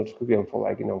sanuki udon noodles, cook them for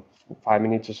like 5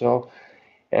 minutes or so,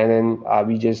 and then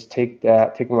we just take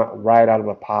them out right out of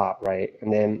a pot, right,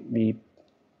 and then we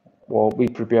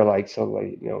prepare like so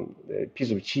like a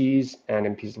piece of cheese and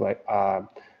then piece of like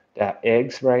the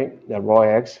eggs, right, the raw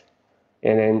eggs,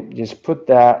 and then just put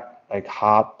that like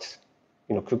hot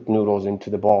cooked noodles into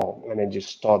the bowl and then just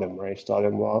stir them, right, stir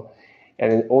them well,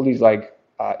 and then all these like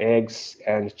eggs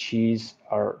and cheese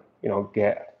are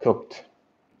get cooked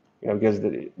because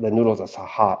the noodles are so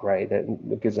hot, right? That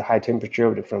because the high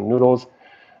temperature from noodles,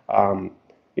 um,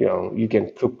 you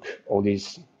can cook all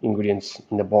these ingredients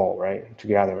in the bowl, right,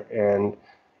 together, and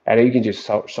then you can just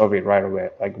serve it right away,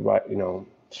 like right,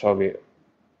 serve it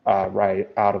right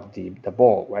out of the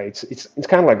bowl, right? It's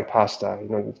kind of like a pasta,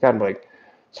 it's kind of like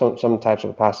some types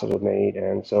of pasta are made,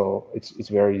 and so it's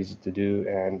very easy to do,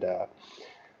 and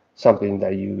something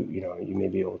that you may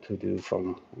be able to do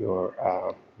from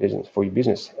your business for your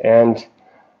business. And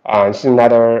it's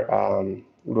another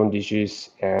udon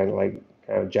dishes and like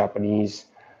kind of Japanese,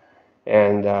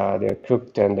 and they're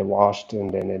cooked and they're washed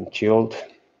and then chilled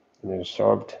and then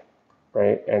served,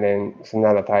 right? And then it's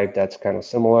another type that's kind of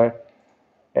similar.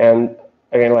 And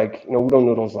again, like udon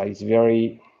noodles, like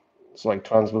it's like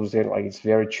translucent, like it's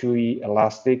very chewy,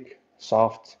 elastic,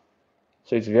 soft.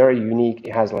 So it's very unique.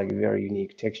 It has like a very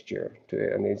unique texture to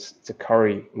it, and it's a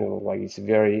curry noodle. Like it's a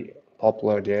very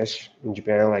popular dish in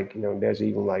Japan. Like there's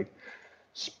even like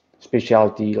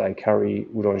specialty like curry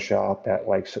udon shop that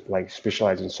like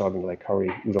specialize in serving like curry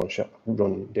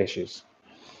udon dishes.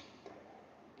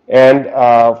 And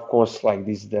of course, like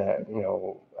this the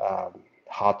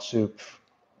hot soup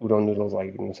udon noodles,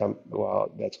 like in some, well,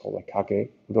 that's called like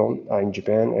kake udon in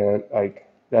Japan, and like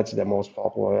that's the most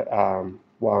popular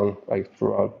one like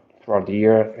throughout the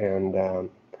year, and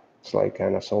it's like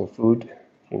kind of soul food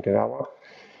in Okinawa.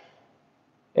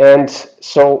 And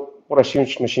so what a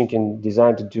huge machine can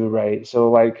design to do, right? So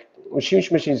like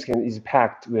huge machines can is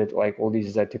packed with like all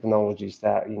these technologies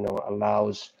that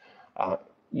allows uh,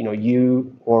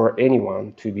 you or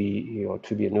anyone to be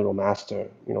to be a noodle master,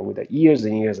 with the years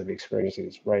and years of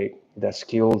experiences, right? The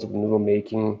skills of noodle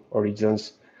making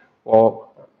origins. Well,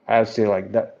 I would say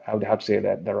like that. I would have to say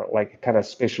that they're like kind of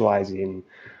specialized in,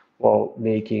 well,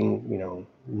 making,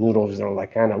 noodles that are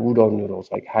like kind of udon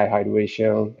noodles, like high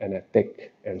hydration and a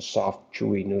thick and soft,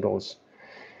 chewy noodles.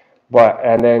 But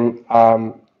and then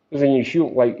you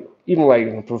shoot like even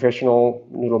like professional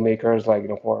noodle makers, like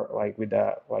for like with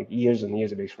like years and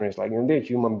years of experience, like they're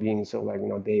human beings, so like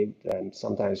they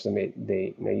sometimes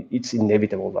they it's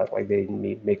inevitable that like they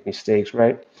make mistakes,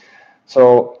 right?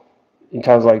 So in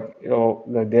terms like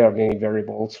there are many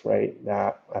variables, right,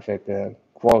 that affect the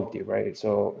quality, right?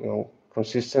 So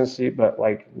consistency, but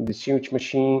like this huge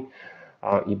machine,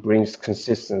 it brings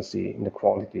consistency in the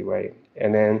quality, right?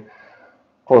 And then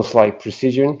of course like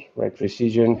precision, right?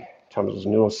 Precision in terms of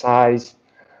noodle size,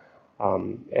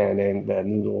 and then the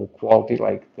noodle quality,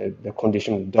 like the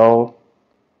condition of the dough,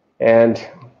 and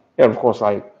yeah, of course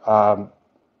like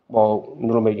well,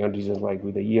 noodle making artisans like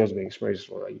with the years of experience,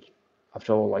 like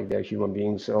after all, like they're human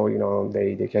beings, so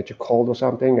they catch a cold or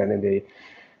something, and then they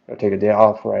take a day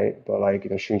off, right? But like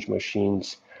Shin'uchi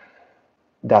machines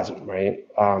doesn't, right?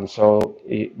 So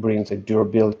it brings a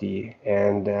durability,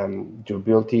 and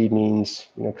durability means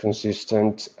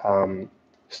consistent,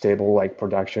 stable like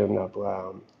production of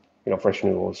fresh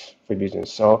noodles for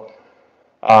business. So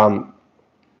um,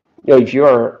 if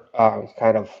you're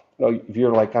kind of, if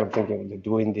you're like kind of thinking of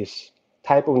doing this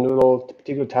type of noodle,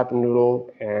 particular type of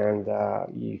noodle, and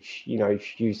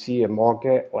if you see a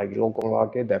market, like local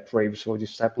market that craves for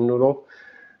this type of noodle,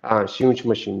 sewage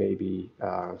machine may be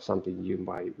something you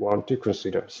might want to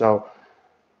consider. So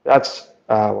that's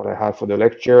what I have for the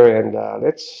lecture, and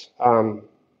let's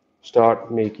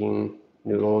start making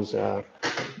noodles, and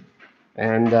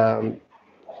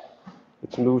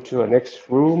let's move to the next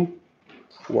room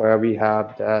where we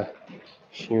have the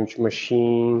huge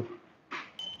machine.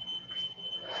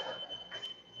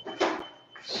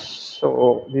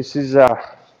 So this is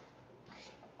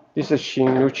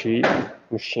SHIN'UCHI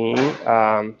machine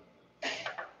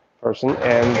person,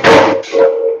 and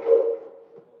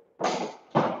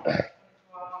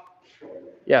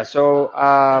yeah, so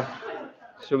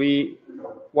we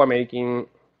were making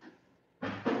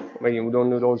udon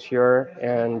noodles here,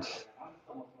 and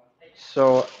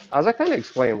so as I kind of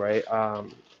explained, right?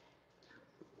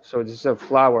 So this is a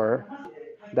flour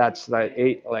that's like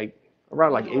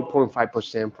around like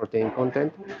 8.5% protein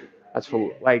content. That's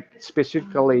for like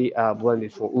specifically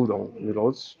blended for udon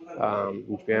noodles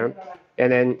in Japan.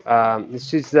 And then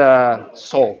this is the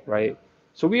salt, right?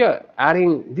 So we are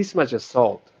adding this much of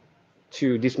salt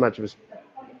to this much of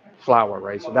flour,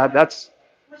 right? So that's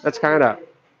kind of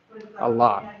a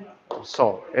lot of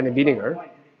salt, and the vinegar.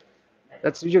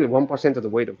 That's usually 1% of the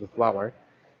weight of the flour.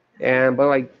 And but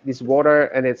like this water,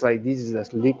 and it's like this is a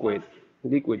liquid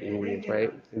ingredients,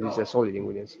 right? And these are solid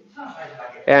ingredients.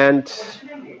 And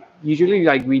usually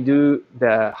like we do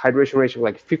the hydration ratio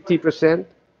like 50%,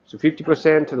 so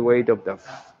 50% to the weight of the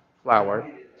flour.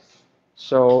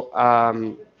 So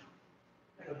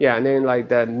yeah, and then like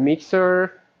the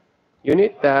mixer,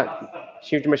 unit that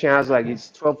SHIN'UCHI machine has, like it's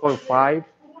 12.5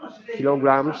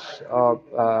 kilograms of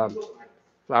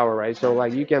flour, right? So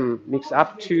like you can mix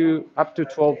up to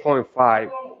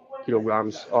 12.5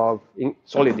 kilograms of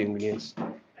solid ingredients,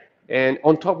 and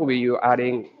on top of it, you're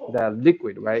adding the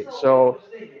liquid, right? So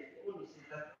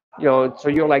so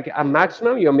you're like a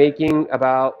maximum, you're making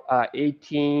about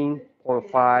 18.5,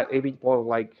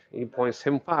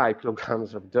 8.75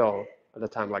 kilograms of dough at the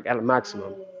time, like at a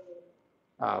maximum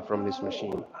from this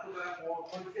machine.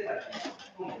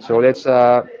 So let's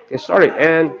get started.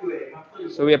 And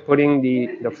so we are putting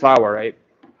the flour, right?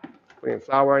 Putting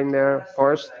flour in there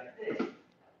first,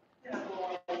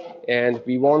 and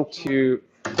we want to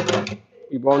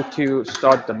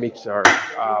start the mixer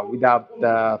without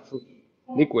the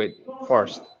liquid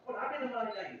first.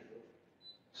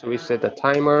 So we set the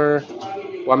timer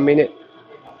 1 minute.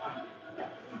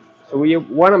 So we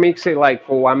want to mix it like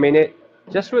for 1 minute,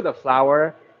 just with the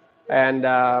flour, and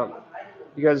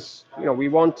because we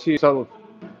want to sort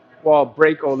of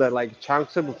break all the like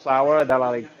chunks of the flour that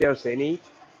are like there's any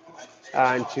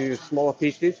into smaller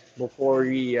pieces before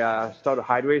we start the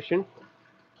hydration,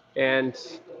 and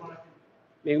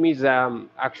it means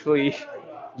actually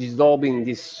dissolving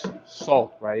this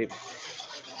salt, right?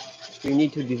 We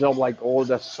need to dissolve like all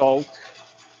the salt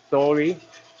thoroughly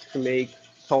to make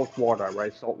salt water,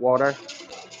 right? Salt water.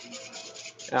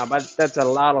 But that's a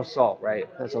lot of salt, right?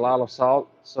 That's a lot of salt.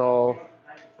 So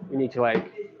we need to like,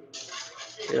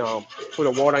 you know, put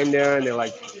the water in there and then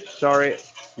like stir it,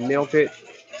 melt it,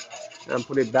 and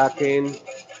put it back in,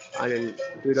 and then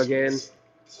do it again.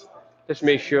 Just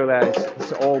make sure that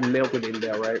it's all melted in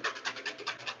there, right?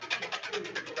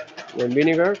 And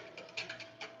vinegar.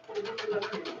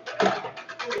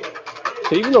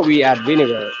 So even though we add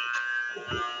vinegar,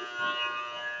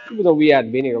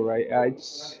 right?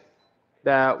 It's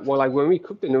that well, like when we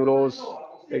cook the noodles,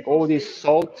 like all this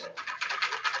salt,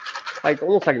 like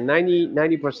almost like 90%,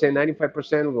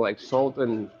 95% of like salt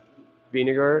and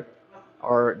vinegar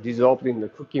are dissolved in the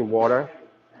cooking water.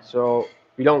 So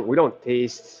we don't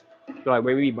taste like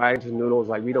when we bite into noodles,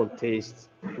 like we don't taste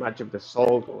much of the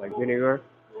salt or like vinegar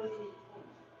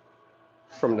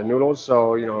from the noodles.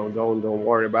 So don't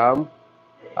worry about them.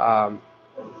 Um,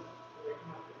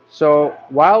 so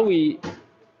while we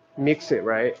mix it,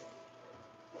 right?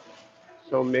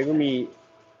 So Megumi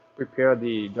prepare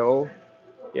the dough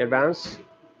in advance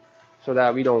so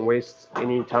that we don't waste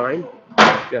any time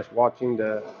just watching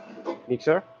the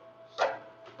mixer.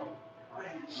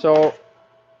 So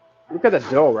look at the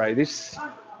dough, right? This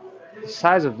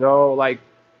size of dough, like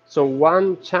so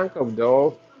one chunk of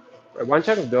dough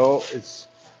is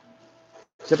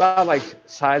it's about like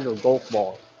size of golf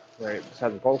ball, right?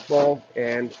 Size of golf ball,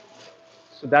 and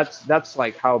so that's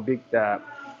like how big the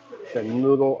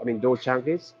noodle, I mean dough chunk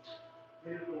is.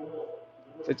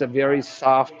 So it's a very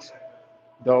soft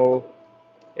dough,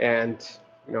 and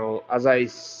as I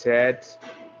said,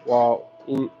 well,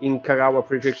 in Kagawa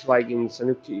prefecture, like in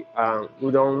Sanuki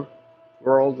udon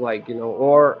world, like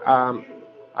or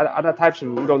other types of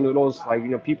udon noodles,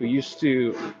 like people used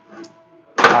to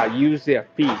use their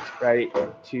feet, right,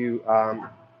 to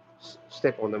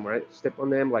step on them, right, step on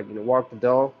them, like work the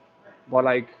dough, but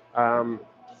like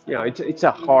it's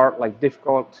a hard, like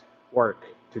difficult work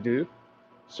to do.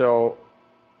 So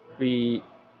we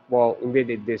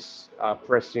invented this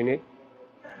press unit.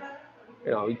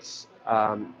 It's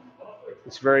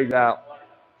very good at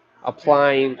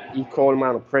applying equal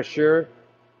amount of pressure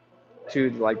to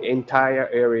like entire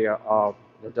area of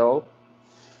the dough.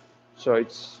 So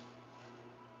it's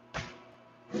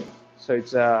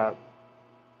so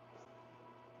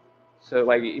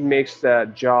like it makes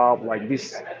the job like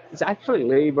this. It's actually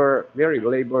very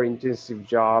labor intensive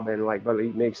job, and like but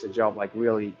it makes the job like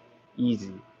really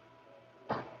easy.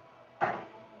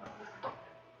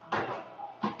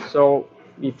 So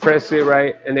you press it,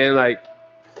 right, and then like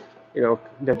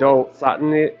the dough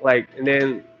flatten it, like, and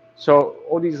then so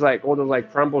all those like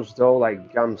crumbles dough like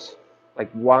becomes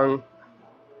like one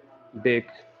big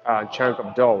chunk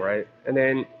of dough, right? And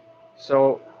then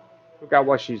so look at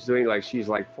what she's doing, like she's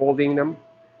like folding the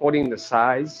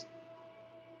sides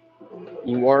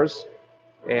inwards,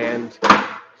 and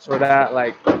so that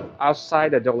like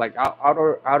outside the dough, like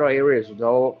outer areas of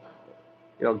dough,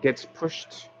 gets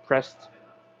pressed,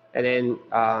 and then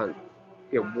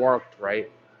it worked, right?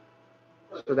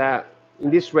 So that in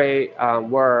this way,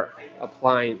 we're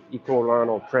applying equal amount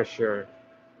of pressure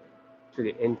to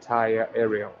the entire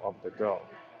area of the dough,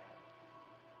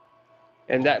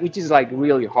 and that which is like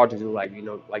really hard to do, like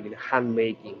like in hand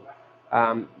making.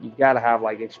 You gotta have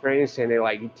like experience, and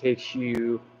it takes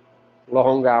you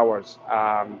long hours.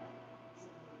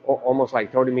 almost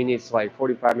like 30 minutes, like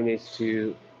 45 minutes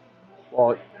to,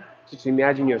 well, just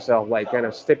imagine yourself like kind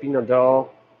of stepping the dough,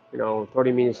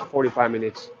 30 minutes, 45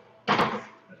 minutes,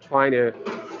 trying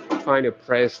to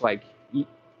press like,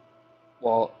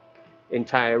 well,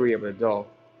 entire area of the dough.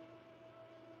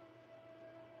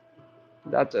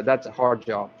 That's a hard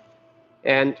job.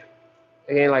 And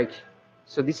again, like,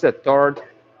 so this is the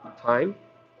time,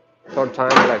 third time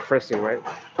like pressing, right?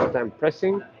 Third time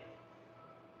pressing.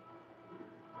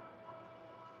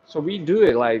 So we do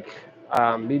it like,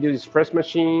 we do this press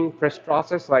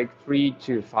process like 3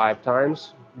 to 5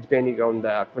 times, depending on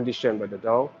the condition of the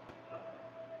dough.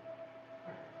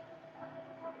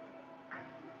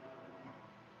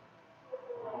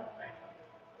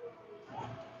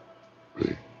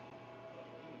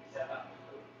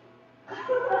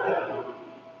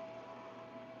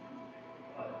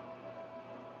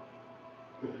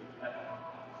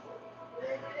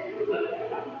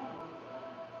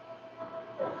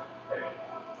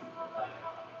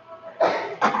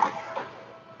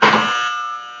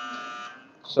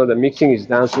 So the mixing is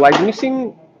done. So like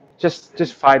mixing, just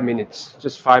 5 minutes,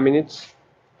 just 5 minutes.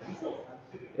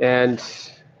 And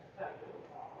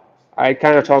I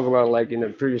kind of talked about like in the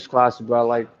previous class about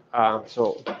like,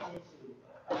 so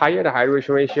higher the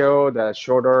hydration ratio, the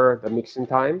shorter the mixing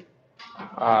time.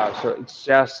 So it's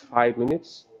just 5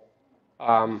 minutes.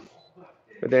 Um,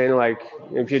 but then like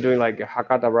if you're doing like a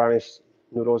Hakata ramen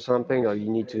noodle or something, you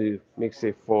need to mix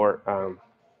it for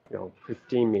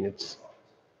 15 minutes.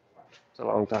 It's a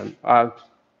long time.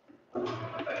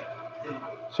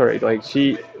 Sorry, like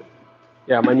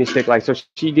yeah, my mistake. Like so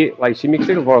she mixed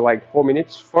it for like 4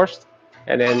 minutes first,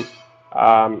 and then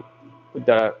put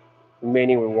the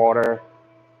remaining with water,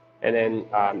 and then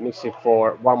mix it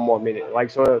for 1 more minute. Like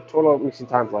so, total mixing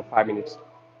time for like 5 minutes.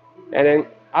 And then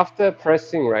after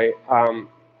pressing, right,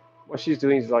 what she's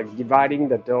doing is like dividing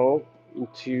the dough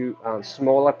into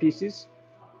smaller pieces,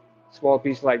 small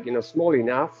piece like small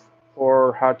enough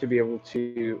for her to be able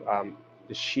to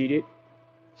sheet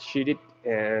it,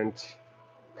 and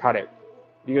cut it.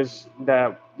 Because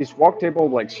this work table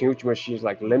like huge machine is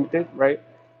like limited, right?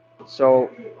 So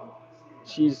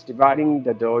she's dividing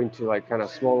the dough into like kind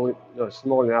of small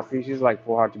enough pieces like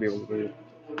for her to be able to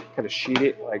kind of sheet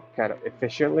it like kind of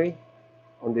efficiently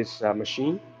on this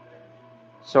machine.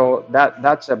 So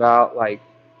that's about like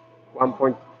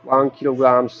 1.1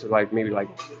 kilograms to like maybe like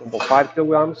 1.5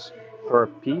 kilograms per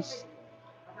piece.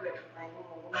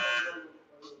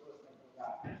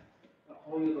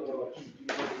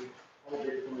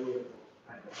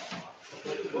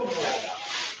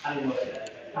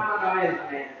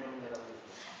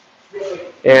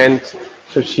 And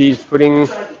so she's putting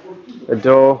the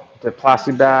dough, the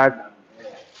plastic bag,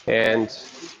 and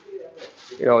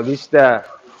this is the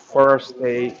first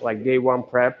day, like day one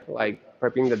prep, like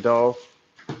prepping the dough,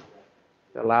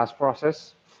 the last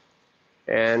process,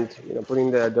 and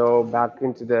putting the dough back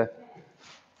into the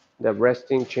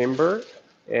resting chamber.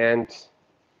 And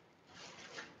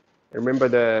remember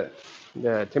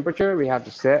the temperature we have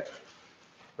to set,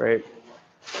 right?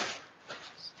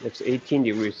 It's 18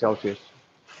 degrees Celsius.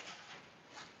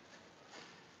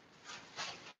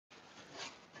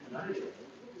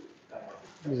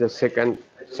 This is the second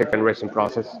resting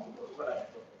process.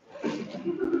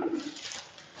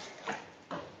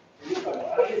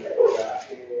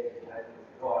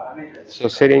 So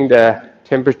setting the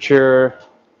temperature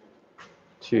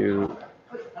to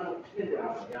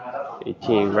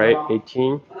 18, right?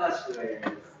 18.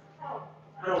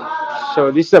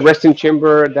 So this is a resting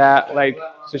chamber that like,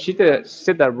 so she did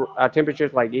set the temperature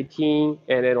to like 18,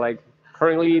 and then like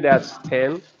currently that's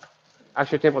 10.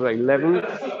 Actual temperature like 11,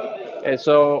 and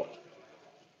so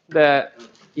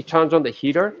it turns on the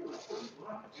heater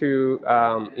to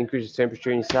increase the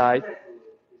temperature inside.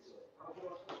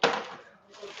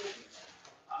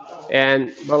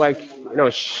 And but like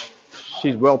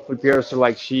she's well prepared, so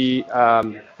like she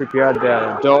prepared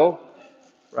the dough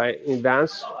right in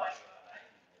advance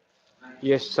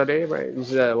yesterday, right?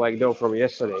 This is like dough from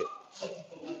yesterday.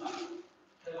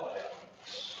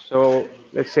 So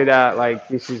let's say that like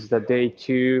this is the day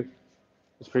two.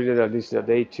 Let's pretend that this is the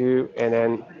day two, and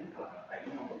then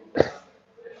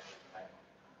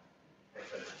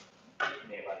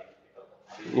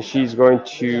she's going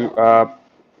to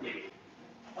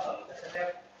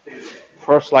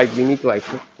first like we need to like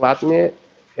flatten it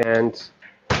and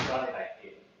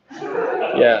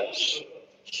yeah,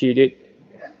 sheet it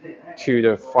to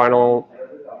the final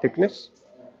thickness.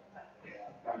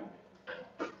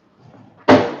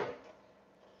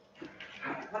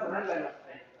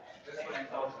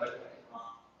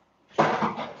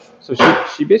 So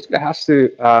she basically has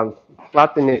to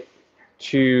flatten it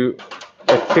to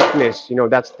the thickness,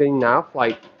 that's thin enough,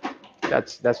 like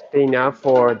that's thin enough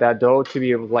for that dough to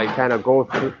be able to like kind of go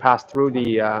through, pass through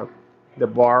the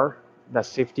bar, the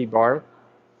safety bar.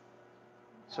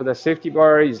 So the safety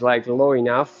bar is like low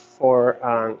enough for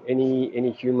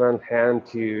any human hand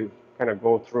to kind of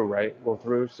go through, right? Go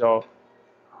through. So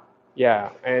yeah,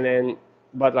 and then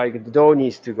but like the dough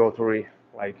needs to go through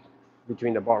like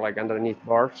between the bar, like underneath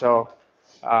bar. So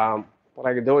but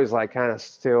like the dough is like kind of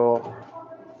still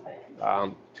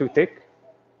too thick.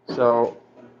 So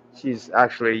she's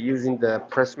actually using the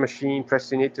press machine,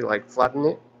 pressing it to like flatten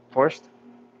it first.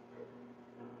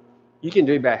 You can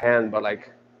do it by hand, but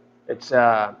like it's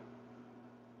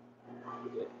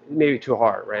maybe too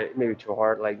hard, right? Maybe too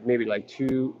hard, like maybe like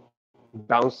too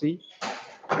bouncy.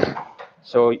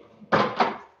 So it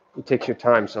takes your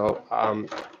time. So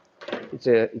it's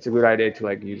a good idea to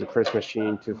like use a press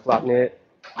machine to flatten it,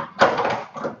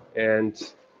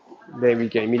 and then we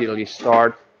can immediately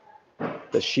start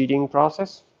the sheeting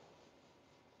process.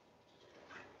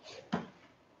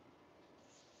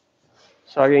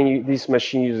 So again, this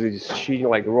machine uses sheeting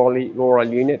like roller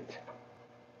unit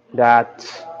that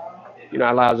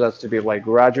allows us to be like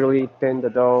gradually thin the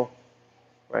dough,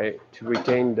 right, to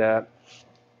retain the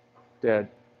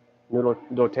noodle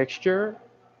dough texture.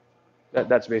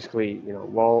 That's basically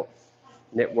well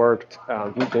networked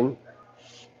gluten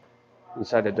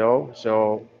inside the dough.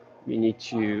 So we need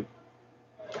to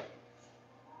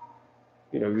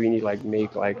we need like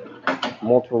make like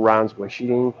multiple rounds by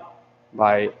sheeting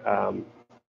by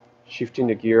shifting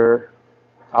the gear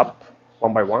up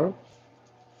one by one.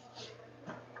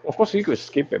 Of course, you could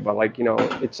skip it, but like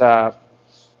it's not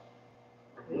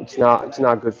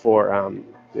good for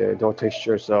the dough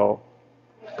texture. So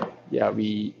yeah,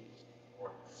 we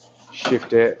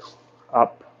shift it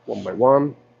up one by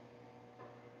one.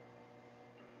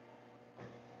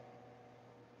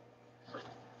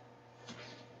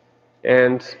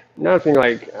 And another thing,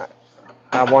 like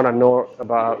I want to know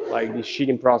about like the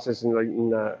sheeting process in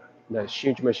the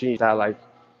SHIN'UCHI machine is that like,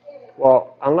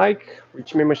 well, unlike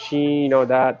Richmond machine,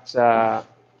 that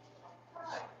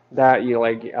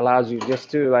like allows you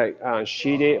just to like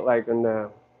sheet it like in a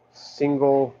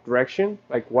single direction,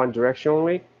 like one direction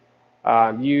only.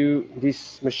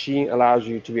 This machine allows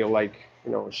you to be like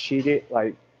sheet it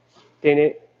like thin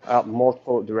it up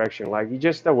multiple direction. Like it's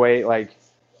just the way like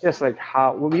just like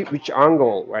how which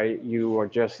angle, right? You are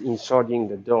just inserting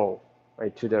the dough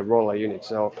right to the roller unit.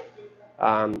 So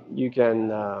you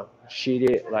can sheet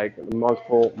it like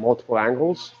multiple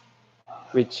angles,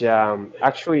 which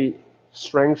actually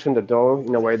strengthen the dough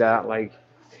in a way that like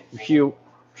if you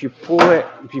if you pull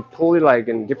it like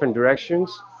in different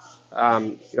directions,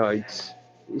 it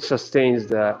sustains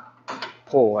the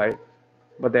pull, right?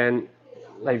 But then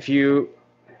like if you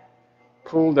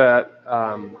pull the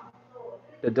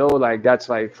dough like that's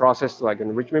like processed like an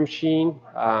enrichment machine,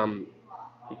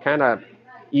 it kind of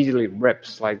easily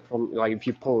rips like from like if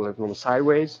you pull it from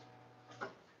sideways.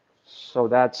 So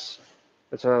that's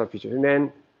another feature. And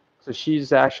then so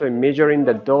she's actually measuring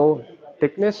the dough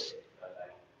thickness.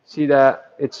 See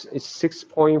that it's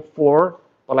 6.4,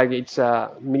 but like it's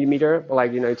a millimeter, but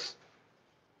like it's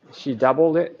she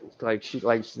doubled it, like she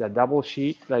like the double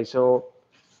sheet, like so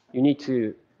you need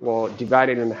to well divide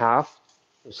it in half.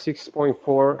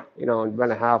 6.4, one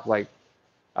and a half like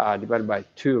divided by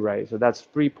 2, right? So that's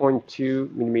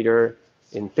 3.2 millimeter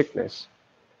in thickness.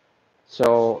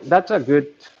 So that's a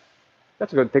good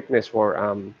thickness for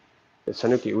the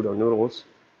Sanuki udon noodles.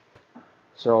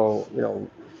 So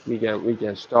we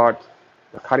can start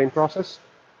the cutting process.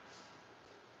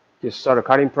 Just start a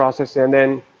cutting process, and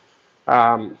then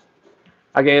um,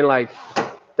 again like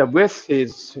the width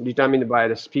is determined by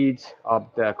the speed of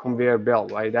the conveyor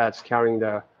belt, right? That's carrying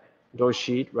the dough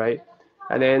sheet, right?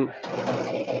 And then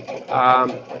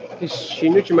this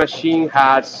SHIN'UCHI machine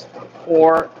has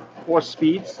four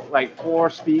speeds, like four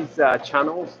speeds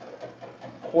channels,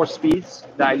 four speeds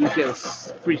that you can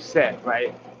preset,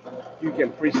 right? You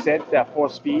can preset the four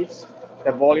speeds,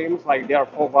 the volumes, like there are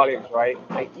four volumes, right?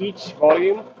 Like each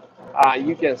volume,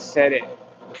 you can set it.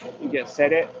 You can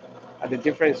set it at a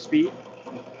different speed,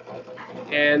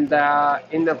 and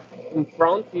in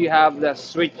front you have the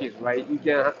switches, right?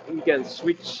 You can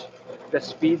switch the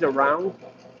speeds around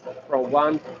from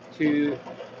 1 to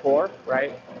 4,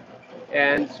 right?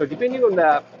 And so depending on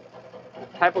the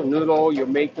type of noodle you're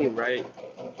making, right?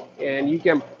 And you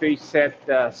can preset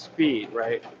the speed,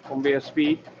 right? Conveyor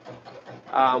speed,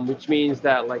 which means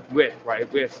that like width, right?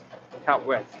 Width, cut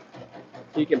width.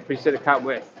 You can preset the cut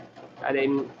width, and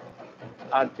then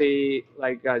at the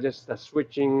like just the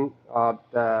switching of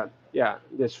yeah,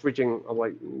 the switching of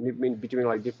like between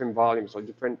like different volumes or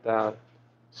different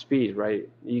speed, right?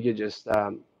 You could just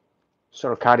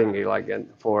sort of cutting it like and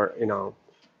for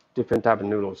different type of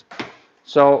noodles.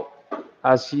 So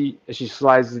as she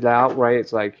slices it out, right?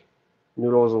 It's like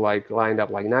noodles are like lined up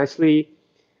like nicely,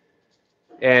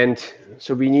 and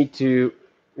so we need to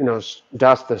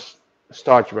dust the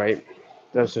starch, right?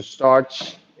 Dust the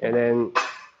starch, and then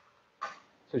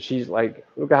so she's like,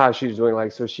 look at how she's doing.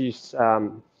 Like, so she's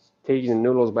taking the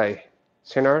noodles by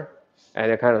center, and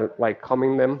they're kind of like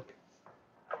combing them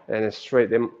and then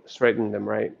straighten them,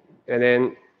 right? And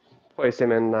then place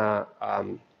them in the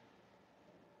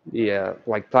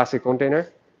like plastic container,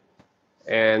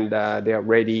 and they are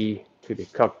ready to be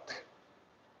cooked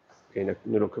in a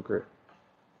noodle cooker.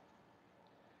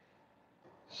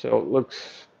 So it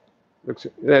looks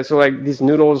yeah, so like these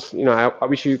noodles, I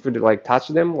wish you could like touch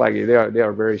them. Like they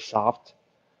are very soft.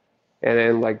 And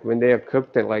then like when they are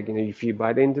cooked and like if you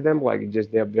bite into them, like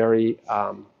they're very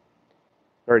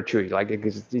chewy. Like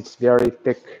it's very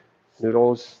thick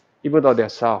noodles. Even though they're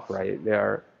soft, right?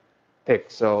 They're thick.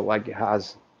 So like they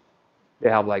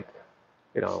have like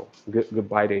good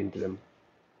bite into them.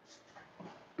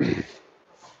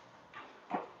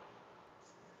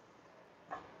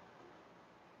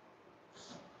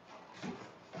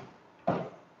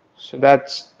 So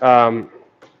that's some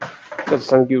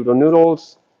gyudon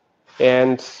noodles,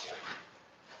 and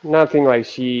nothing like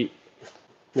she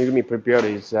made me prepared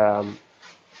is so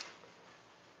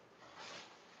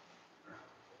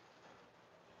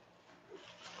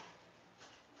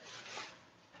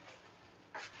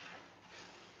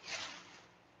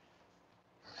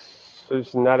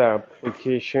it's another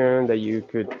application that you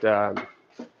could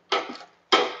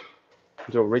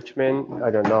do Richmond. I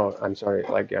don't know. I'm sorry,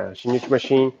 like a SHIN'UCHI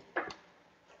machine,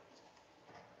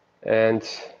 and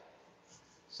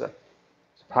so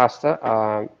it's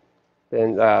pasta.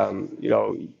 Then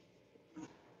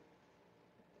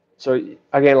so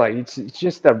again, like it's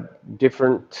just a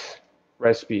different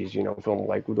recipes, from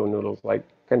like udon noodles. Like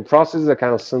kind of processes are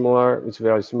kind of similar. It's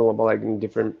very similar, but like in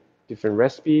different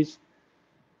recipes,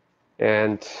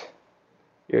 and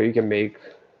you can make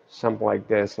something like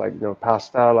this, like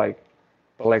pasta, like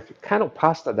but like kind of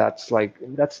pasta that's like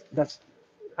that's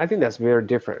I think that's very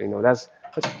different. That's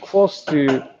close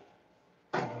to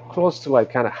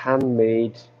like kind of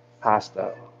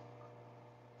pasta,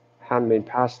 handmade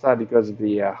pasta because of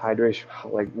the hydration,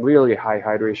 like really high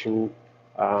hydration,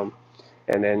 um,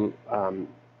 and then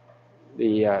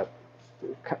the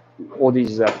all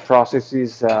these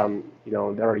processes,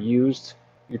 that are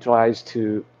utilized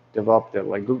to develop the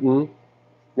like gluten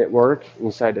network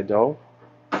inside the dough.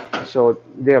 So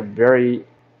they are very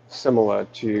similar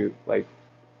to like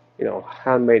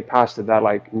handmade pasta that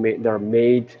they're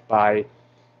made by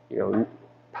you know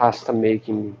pasta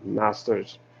making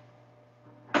masters.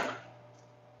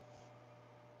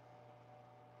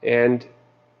 And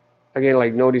again,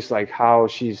 like notice like how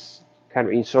she's kind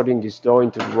of inserting this dough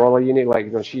into the roller unit.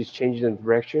 Like she's changing the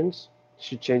directions,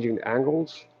 she's changing the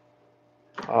angles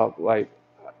of like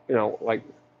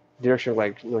direction,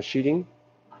 like sheeting.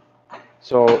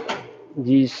 So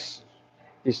these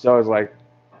this dough is like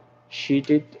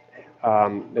sheeted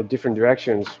in different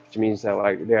directions, which means that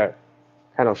like they're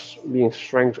kind of being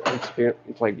strengthened.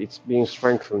 It's being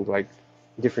strengthened like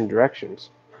different directions.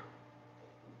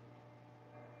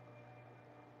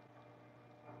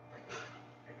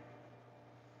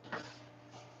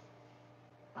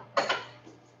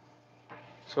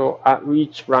 So at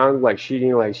each round, like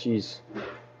sheeting, like she's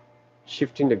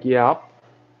shifting the gear up,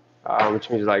 which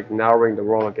means like narrowing the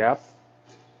roller gap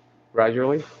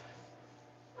gradually.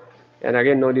 And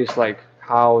again, notice like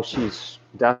how she's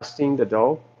dusting the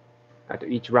dough at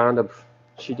each round of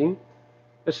sheeting,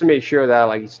 just to make sure that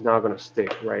like it's not gonna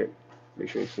stick, right? Make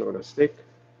sure it's not gonna stick.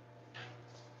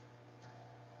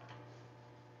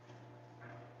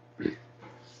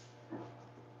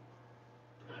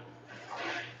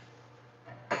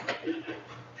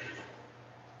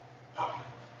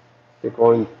 You're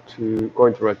going through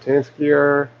a 10th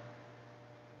gear,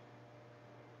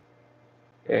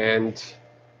 and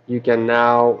you can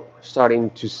now starting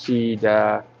to see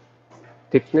the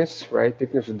thickness, right?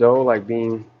 Thickness of dough like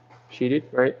being sheeted,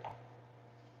 right?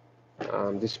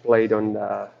 Displayed on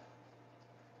the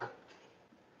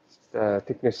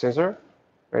thickness sensor,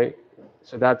 right?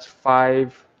 So that's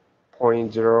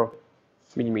 5.0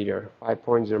 millimeter,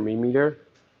 5.0 millimeter.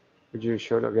 Would you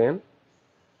show it again?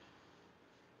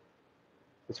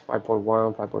 It's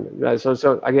 5.1, 5.0.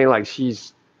 So again, like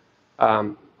she's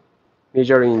um,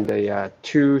 measuring the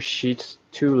two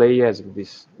layers of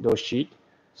those sheet.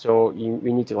 So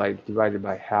we need to like divide it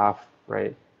by half,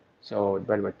 right? So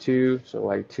divided by 2, so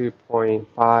like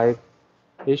 2.5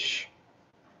 ish,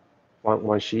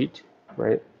 one sheet,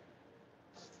 right?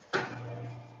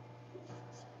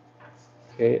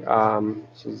 Okay,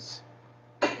 she's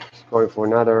going for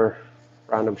another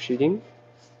round of sheeting.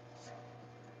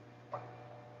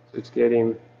 So it's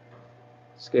getting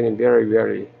very,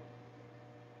 very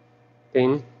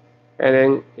thin. And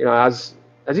then, as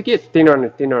you get thinner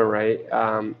and thinner, right?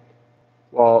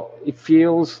 Well, it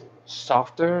feels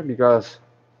softer because,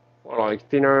 well, like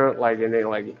thinner, like, and then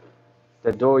like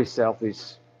the dough itself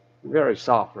is very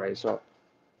soft, right? So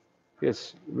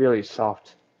it's really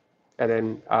soft. And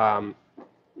then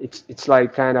it's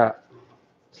like kind of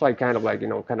like kind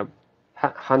of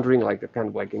handling like a kind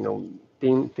of like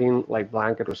thin like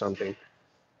blanket or something.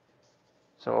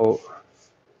 So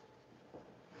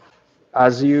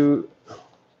as you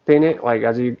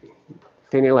as you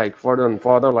thin it like further and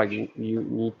further, like you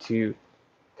need to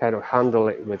kind of handle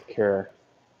it with care.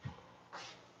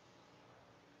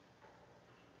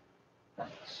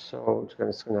 So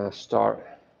it's gonna start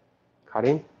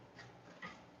cutting.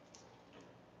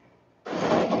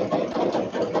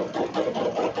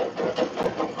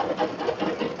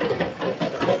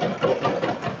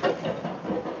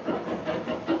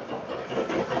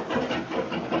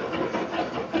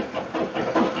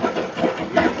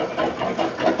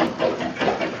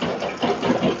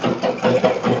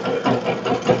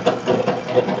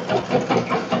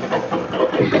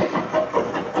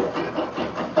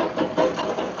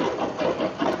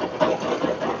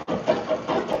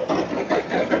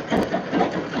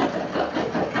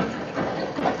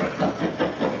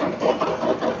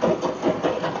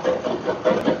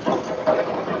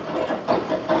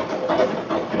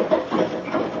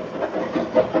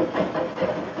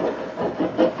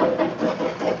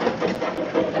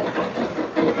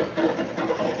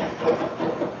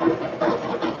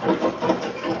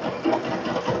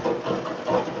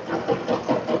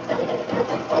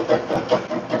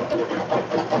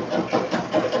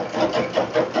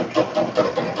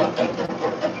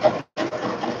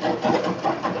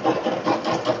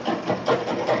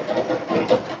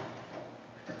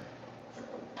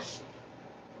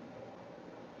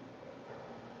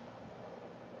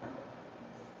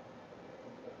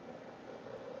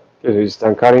 It's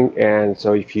done cutting, and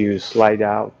so if you slide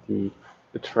out the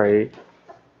tray,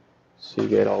 so you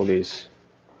get all this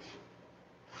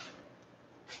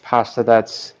pasta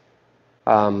that's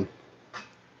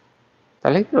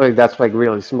I think like that's like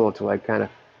really similar to like kind of,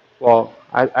 well,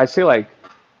 I say like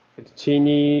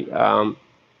fettuccine,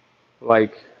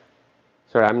 like,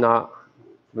 sorry, I'm not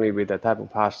familiar with the type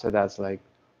of pasta that's like,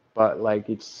 but like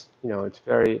it's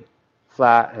very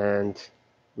flat and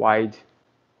wide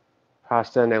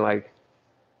pasta, and then like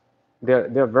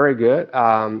they're very good.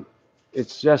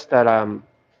 It's just that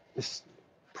it's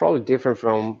probably different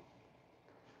from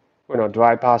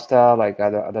dry pasta, like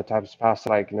other types of pasta,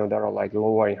 like that are like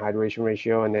lower in hydration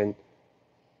ratio,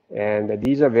 and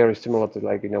these are very similar to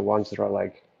like ones that are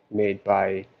like made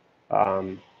by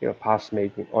pasta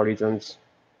making artisans,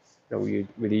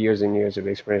 with years and years of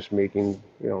experience making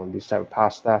this type of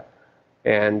pasta.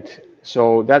 And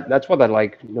so that's what that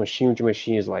like SHIN'UCHI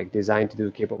machine is like designed to do,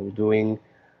 capable of doing.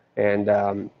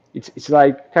 And it's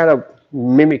like kind of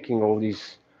mimicking all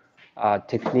these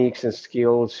techniques and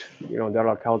skills that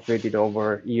are cultivated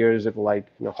over years of like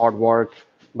hard work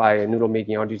by noodle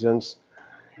making artisans.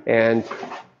 And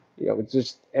it's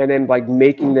just, and then like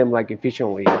making them like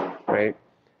efficiently, right?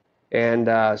 And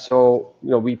so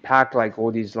we pack like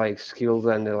all these like skills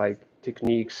and like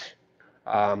techniques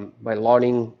by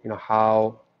learning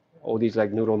how all these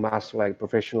like noodle master like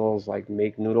professionals like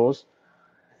make noodles,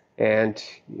 and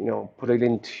put it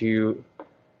into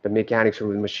the mechanics of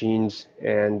the machines.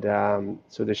 And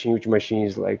so the SHIN'UCHI machine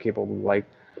is like capable of like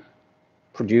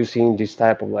producing this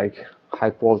type of like high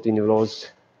quality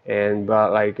noodles. And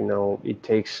but like it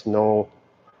takes no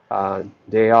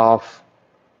day off,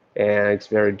 and it's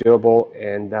very durable,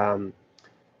 and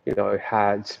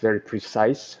it's very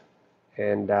precise,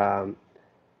 and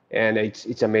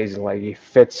it's amazing. Like it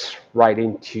fits right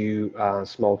into a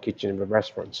small kitchen of a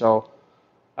restaurant. So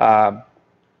uh,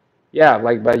 yeah,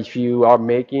 like, but if you are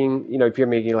making, if you're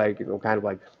making like kind of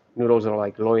like noodles that are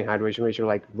like low in hydration ratio,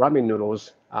 like ramen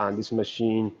noodles, this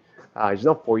machine is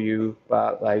not for you.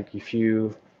 But like if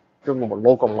you go from a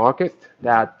local market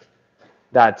that's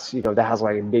that has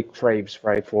like big craves,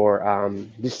 right, for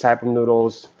this type of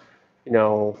noodles,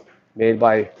 made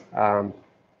by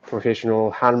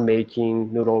professional hand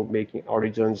making noodle making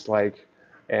artisans, like,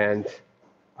 and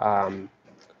um,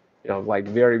 like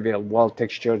very very well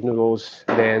textured noodles,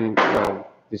 then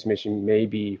this machine may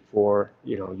be for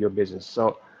your business.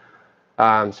 So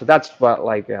So that's what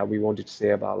like we wanted to say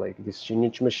about like this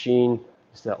SHIN'UCHI machine.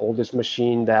 It's the oldest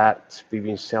machine that we've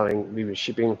been selling, we've been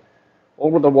shipping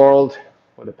over the world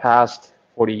for the past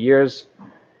 40 years.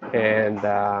 And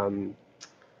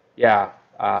yeah,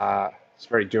 it's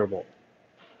very durable.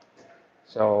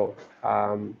 So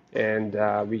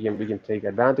we can take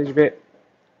advantage of it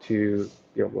to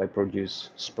like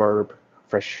produce superb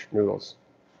fresh noodles.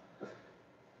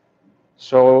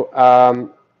 So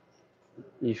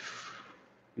if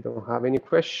you don't have any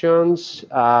questions,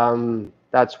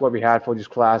 that's what we had for this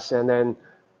class. And then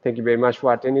thank you very much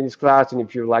for attending this class. And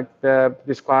if you like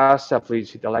this class,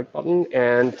 please hit the like button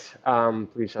and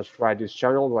please subscribe to this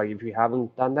channel, like if you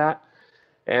haven't done that.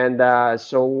 And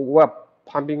so we're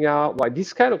pumping out like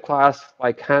this kind of class,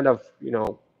 like kind of,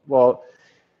 well,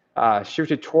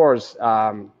 shifted towards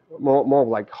more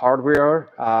like hardware,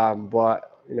 but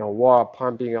we're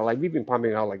pumping out, like we've been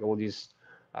pumping out like all these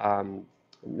um,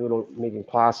 noodle making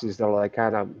classes that are like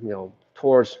kind of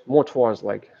towards more towards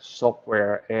like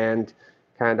software and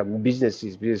kind of business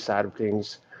side of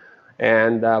things.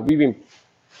 And we've been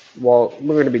well,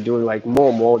 we're going to be doing like more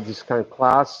and more this kind of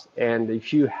class. And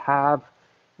if you have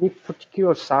any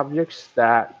particular subjects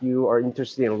that you are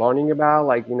interested in learning about,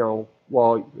 like well,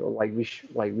 like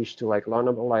wish to like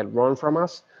learn from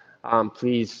us,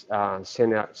 please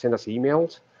send us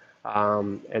emails,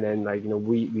 and then like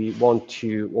we want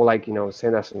to or like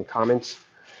send us some comments,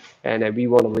 and we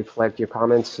want to reflect your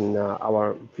comments in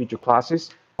our future classes.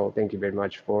 So thank you very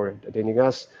much for attending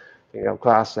us, attending our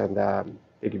class, and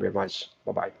thank you very much.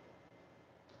 Bye bye.